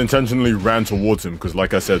 I unintentionally ran towards him because,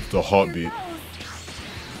 like I said, the Here heartbeat. goes.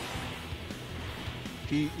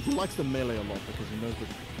 He likes the melee a lot because he knows that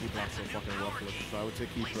people are so fucking worthless. So I would say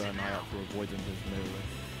keep an eye out for avoiding his melee.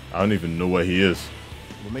 I don't even know where he is.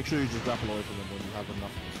 Well, make sure you just grapple away from him when you have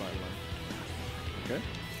enough of the sideline. Okay?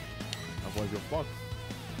 Otherwise you're fucked.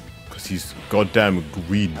 Because he's goddamn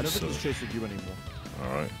green, I don't so... think he's chasing you anymore.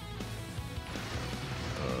 Alright.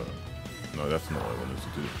 No, that's not what I wanted to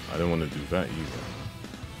do. I don't want to do that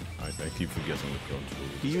either. I keep forgetting the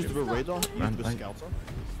controls. He used the radar, he used the scouter.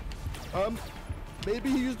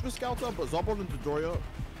 Maybe he used the scouter, but Zobon and Dodoria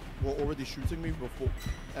were already shooting me before,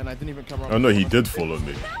 and I didn't even come around. Oh no, he did follow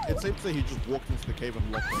me. It's safe to say he just walked into the cave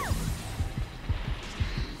and locked me.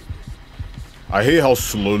 I hate how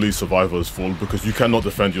slowly survivors fall because you cannot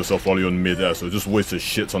defend yourself while you're in mid-air, so it just wastes a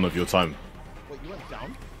shit ton of your time. Wait, you went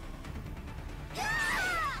down?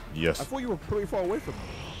 Yes. I thought you were pretty far away from me.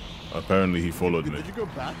 Apparently he followed me. Did you go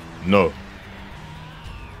back? No.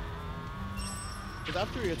 But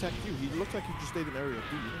after he attacked you, he looked like he just stayed in area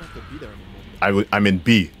B. You don't have to be there anymore. I'm in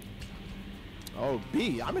B. Oh,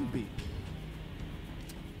 B. I'm in B.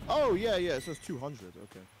 Oh, yeah, it says 200.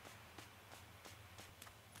 Okay.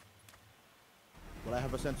 Well, I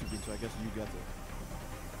have a sense of being, so I guess you get it.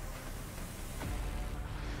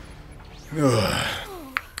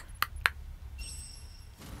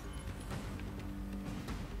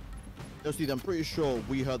 No, Steve, I'm pretty sure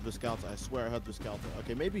we heard the scouter. I swear I heard the scouter.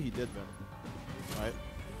 Okay, maybe he did then. Right?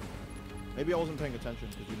 Maybe I wasn't paying attention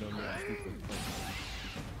because you know me, I'm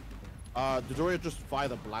stupid. Dodoria just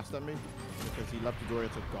fired a blast at me because he left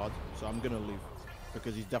Dodoria to God, so I'm gonna leave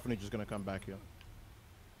because he's definitely just gonna come back here.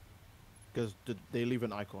 Because they leave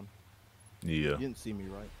an icon. Yeah. You didn't see me,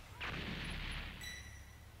 right?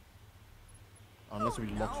 Unless he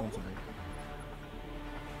locks onto me.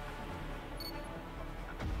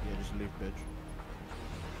 Yeah, just leave, bitch.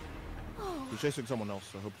 He's chasing someone else,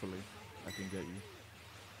 so hopefully I can get you.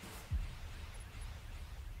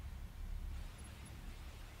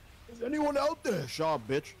 Is anyone out there? Shut up,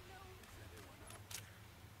 bitch.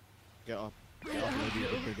 Get up. Get up, lady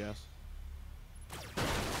with the big ass.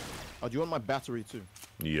 Oh, do you want my battery too?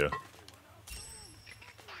 Yeah.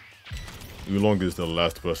 Oolong is the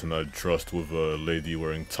last person I'd trust with a lady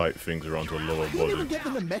wearing tight things around her lower He didn't even body. get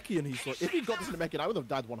the Namekian he saw. If he got this Namekian, I would have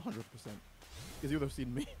died 100%. Because he would have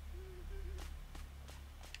seen me.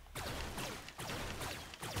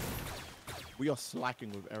 We are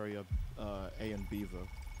slacking with area A and B though.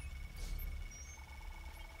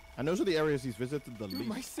 And those are the areas he's visited the You're least.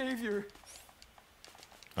 my savior.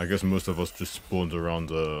 I guess most of us just spawned around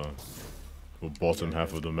the bottom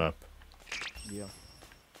half of the map. Yeah.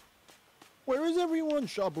 Where is everyone?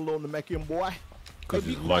 Shot below Namekian boy. Because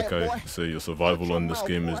Hey, be like quiet, I boy. say, your survival Shut on your this mouth,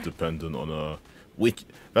 game is boy. dependent on a... Which,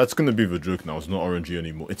 that's going to be the joke now, it's not RNG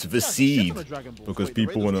anymore. It's the Yeah, shit seed! on the Dragon Balls. Because Wait, the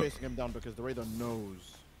people Raider's want to... chasing him down because the Raider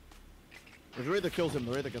knows. If the Raider kills him,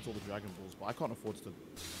 the Raider gets all the Dragon Balls, but I can't afford to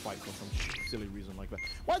fight for some silly reason like that.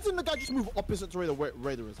 Why didn't the guy just move opposite to where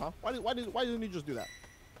Raider is, huh? Why didn't he just do that?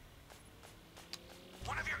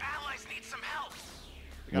 One of your allies needs some help.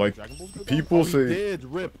 The guy Like, with Dragon Balls put people down? Oh, say- he did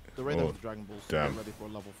rip the Raider Oh, with the Dragon Balls. damn. Get ready for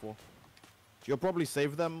level 4. You'll probably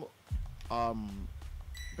save them,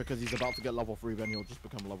 because he's about to get level 3, then he'll just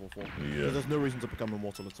become level 4. Yeah. Because there's no reason to become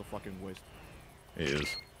immortal. It's a fucking waste. It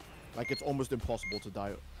is. Like, it's almost impossible to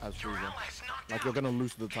die as Your Frieza. allies knocked Like, out. you're gonna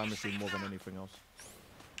lose to the time machine more than anything else.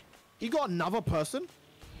 He got another person?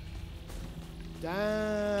 Damn.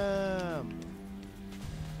 Alright,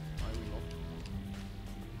 we lost.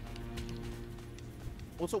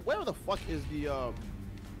 Also, where the fuck is the,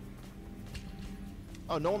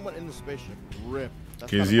 Oh, no one went in the spaceship. Rip. That's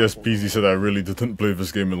kinda my fault. KZSPZ said I really didn't play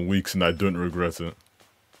this game in weeks and I don't regret it.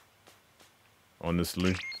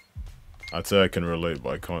 Honestly. I'd say I can relate, but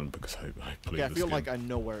I can't because I play Okay, I this feel game. like I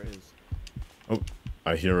know where it is. Oh,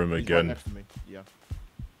 I hear him He's right again. next to me. Yeah.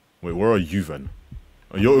 Wait, where are you then?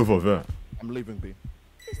 Oh, you're over there. I'm leaving B.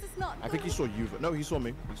 This is not. I think he saw you. No, he saw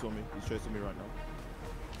me. He saw me. He's chasing me right now.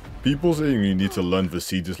 People saying you need to learn the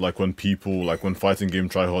seeds is like when people, like when fighting game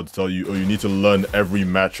tryhards tell you, oh, you need to learn every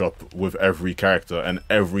matchup with every character and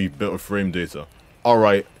every bit of frame data.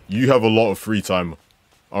 Alright, you have a lot of free time.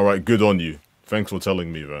 Alright, good on you. Thanks for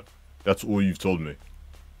telling me that. That's all you've told me.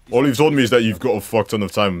 All you've told me is that you've got a fuck ton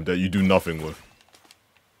of time that you do nothing with.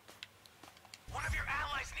 One of your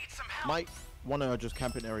allies needs some help. Might wanna just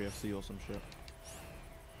camp in area C or some shit.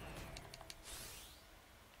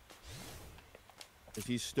 Cause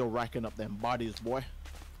he's still racking up them bodies, boy.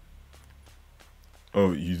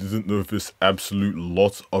 Oh, you didn't know this absolute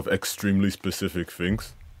lot of extremely specific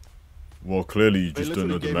things? Well, clearly you They just don't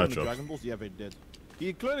know literally the gave him the matchup. Dragon Balls? Yeah, they did.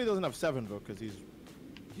 He clearly doesn't have 7 though, cause he's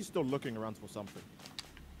still looking around for something.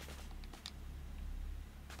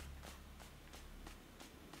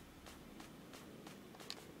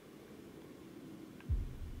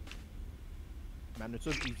 Man, it's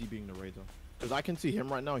so easy being the raider. Because I can see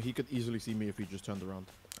him right now. He could easily see me if he just turned around.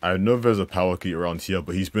 I know there's a power key around here,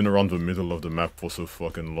 but he's been around the middle of the map for so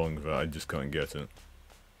fucking long that I just can't get it.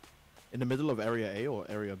 In the middle of area A or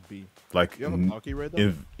area B? Like, You have a power key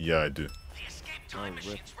raider? Yeah, I do. The escape time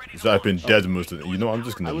machine's ready to So I've been launch. dead most of the. You know, I'm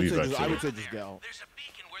just I gonna would leave say just, I actually. would say just get out. There's a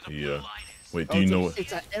beacon where the Yeah. blue light is. Wait, do you know?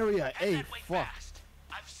 It's at area Head A. that way Fuck. fast.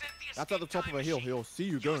 I've sent the That's at the escape top of time a hill. machine. He'll see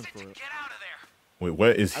you Use going it for to it. get out of there. Wait,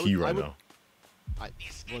 where is I he would- right I would- now? The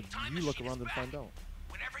escape Well, time you look machine around is and back. find out.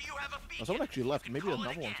 Whenever you have a Oh, beacon, someone actually left. you Maybe can call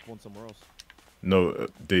another it one again. spawned somewhere else. No,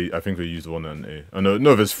 I think they used one on A. Oh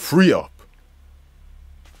no, there's 3 up.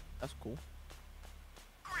 That's cool.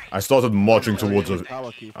 I started marching Area towards A a. is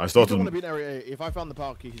power key. I He's gonna started. be in area A. If I found the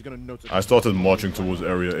power key, he's gonna notice. I started marching towards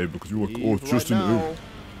area A because you were all Leave just right in now. A.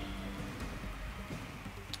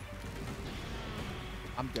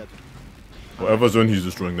 I'm dead. Whatever zone he's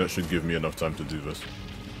destroying, that should give me enough time to do this.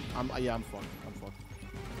 Yeah, I'm fucked. I'm fucked.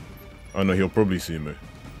 Oh no, he'll probably see me.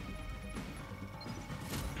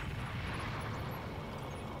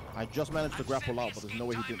 I just managed to grapple out, but there's no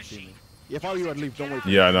way he didn't see me. If I were you, I'd leave. Don't wait.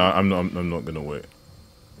 Yeah, no, I'm not gonna wait.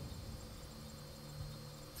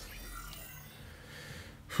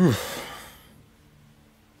 Whew.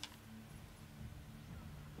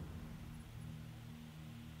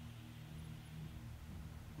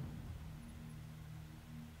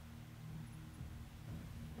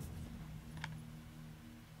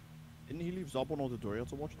 Didn't he leave Zobon or Dodoria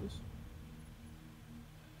to watch this?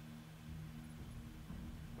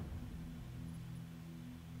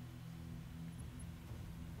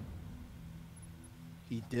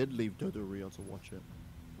 He did leave Dodoria to watch it.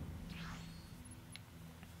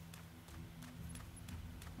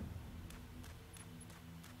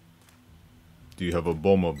 Do you have a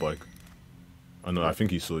bomber bike? Oh no, I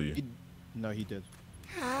think he saw you. No, he did.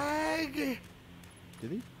 Did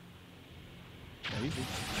he? No, he did.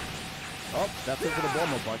 Oh, that's it for the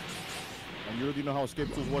bomber bike. And you already know how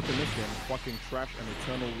escape tools work in this game. Fucking trash and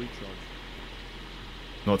eternal recharge.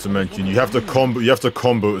 Not to mention, you have to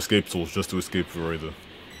combo escape tools just to escape the raider.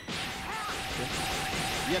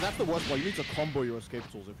 Yeah, that's the worst part. You need to combo your escape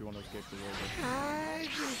tools if you want to escape the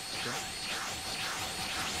raider.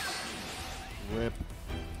 Rip.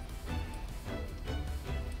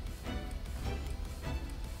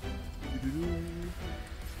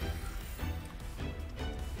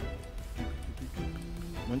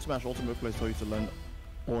 When Smash Ultimate plays tell you to learn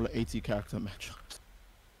all 80 character matchups.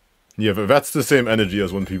 Yeah, but that's the same energy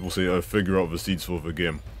as when people say, figure out the seeds for the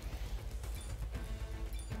game.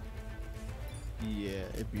 Yeah,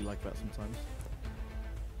 it'd be like that sometimes.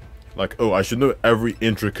 Like, oh, I should know every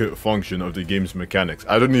intricate function of the game's mechanics.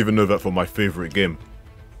 I don't even know that for my favorite game.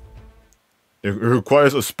 It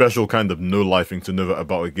requires a special kind of no-lifing to know that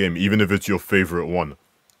about a game, even if it's your favorite one.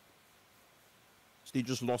 Steve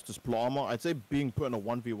just lost his plot armor. I'd say being put in a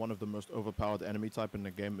 1v1 of the most overpowered enemy type in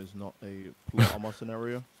the game is not a plot armor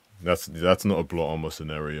scenario. That's not a plot armor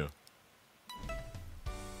scenario.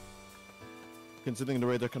 Considering the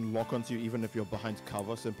raider can lock onto you even if you're behind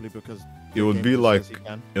cover simply because It would be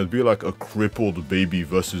like a crippled baby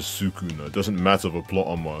versus Sukuna. It doesn't matter the plot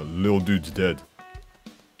armor. Little dude's dead.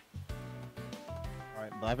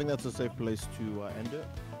 Alright, but I think that's a safe place to end it.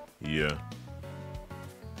 Yeah.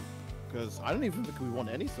 Because I don't even think we won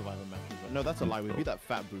any survivor matches. No, that's a lie. We beat that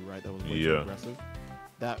fat boo, right? That was way too Yeah. aggressive.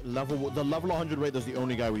 That level, the level 100 raider's the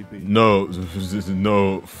only guy we beat. No,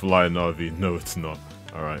 no, Fly Navi. No, it's not.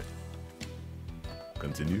 Alright.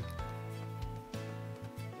 Continue.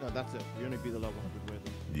 No, that's it. You only beat the level 100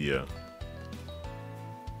 raider. Yeah.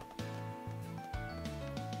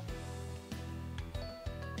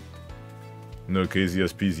 No,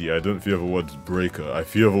 KZSPZ, I don't fear the words Breaker. I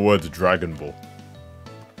fear the words Dragon Ball.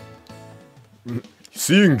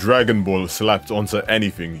 Seeing Dragon Ball slapped onto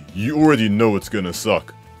anything, you already know it's gonna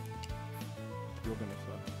suck. You're gonna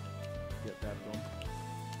suck. Get that done.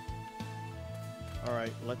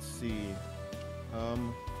 Alright, let's see.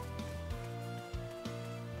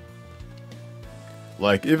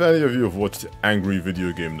 Like, if any of you have watched Angry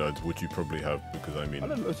Video Game Nerds, which you probably have, because I mean... I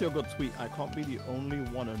don't know if you got tweet. I can't be the only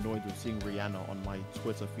one annoyed with seeing Rihanna on my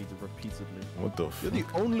Twitter feed repeatedly. What the You're fuck? the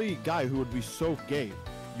only guy who would be so gay.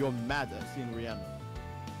 You're mad at seeing Rihanna.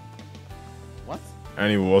 What?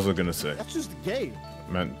 Anyway, what was I gonna say? That's just gay.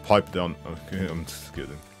 Man, pipe down. Okay, I'm just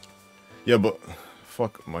kidding. Yeah, but...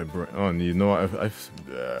 Fuck my brain. Oh, you know what?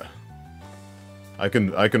 I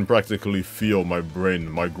can practically feel my brain,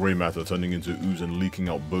 my grey matter turning into ooze and leaking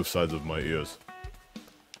out both sides of my ears.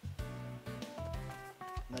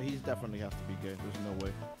 No, he's definitely has to be gay. There's no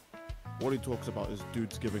way. What he talks about is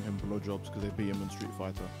dudes giving him blowjobs because they beat him in Street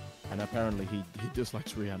Fighter. And apparently he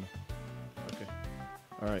dislikes Rihanna. Okay.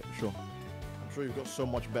 Alright, sure. I'm sure you've got so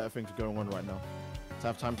much better things going on right now to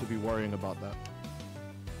have time to be worrying about that.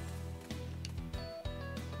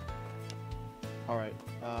 Alright,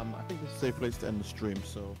 I think this is a safe place to end the stream,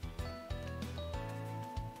 so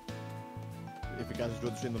if you guys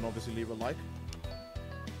enjoyed the stream, then obviously leave a like,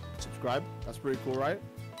 subscribe, that's pretty cool, right?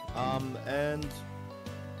 And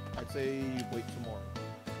I'd say wait tomorrow.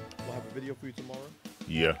 We'll have a video for you tomorrow.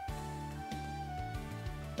 Yeah.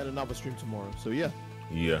 And another stream tomorrow, so yeah.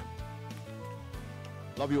 Yeah.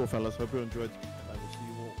 Love you all, fellas, hope you enjoyed, and I will see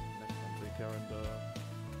you all next time. Take care and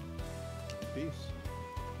peace.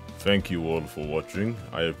 Thank you all for watching.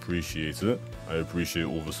 I appreciate it. I appreciate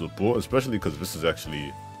all the support, especially because this is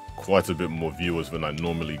actually quite a bit more viewers than I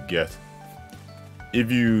normally get.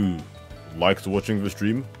 If you liked watching the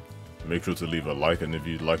stream, make sure to leave a like, and if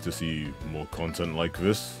you'd like to see more content like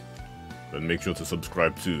this, then make sure to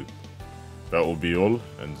subscribe too. That will be all,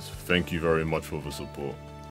 and thank you very much for the support.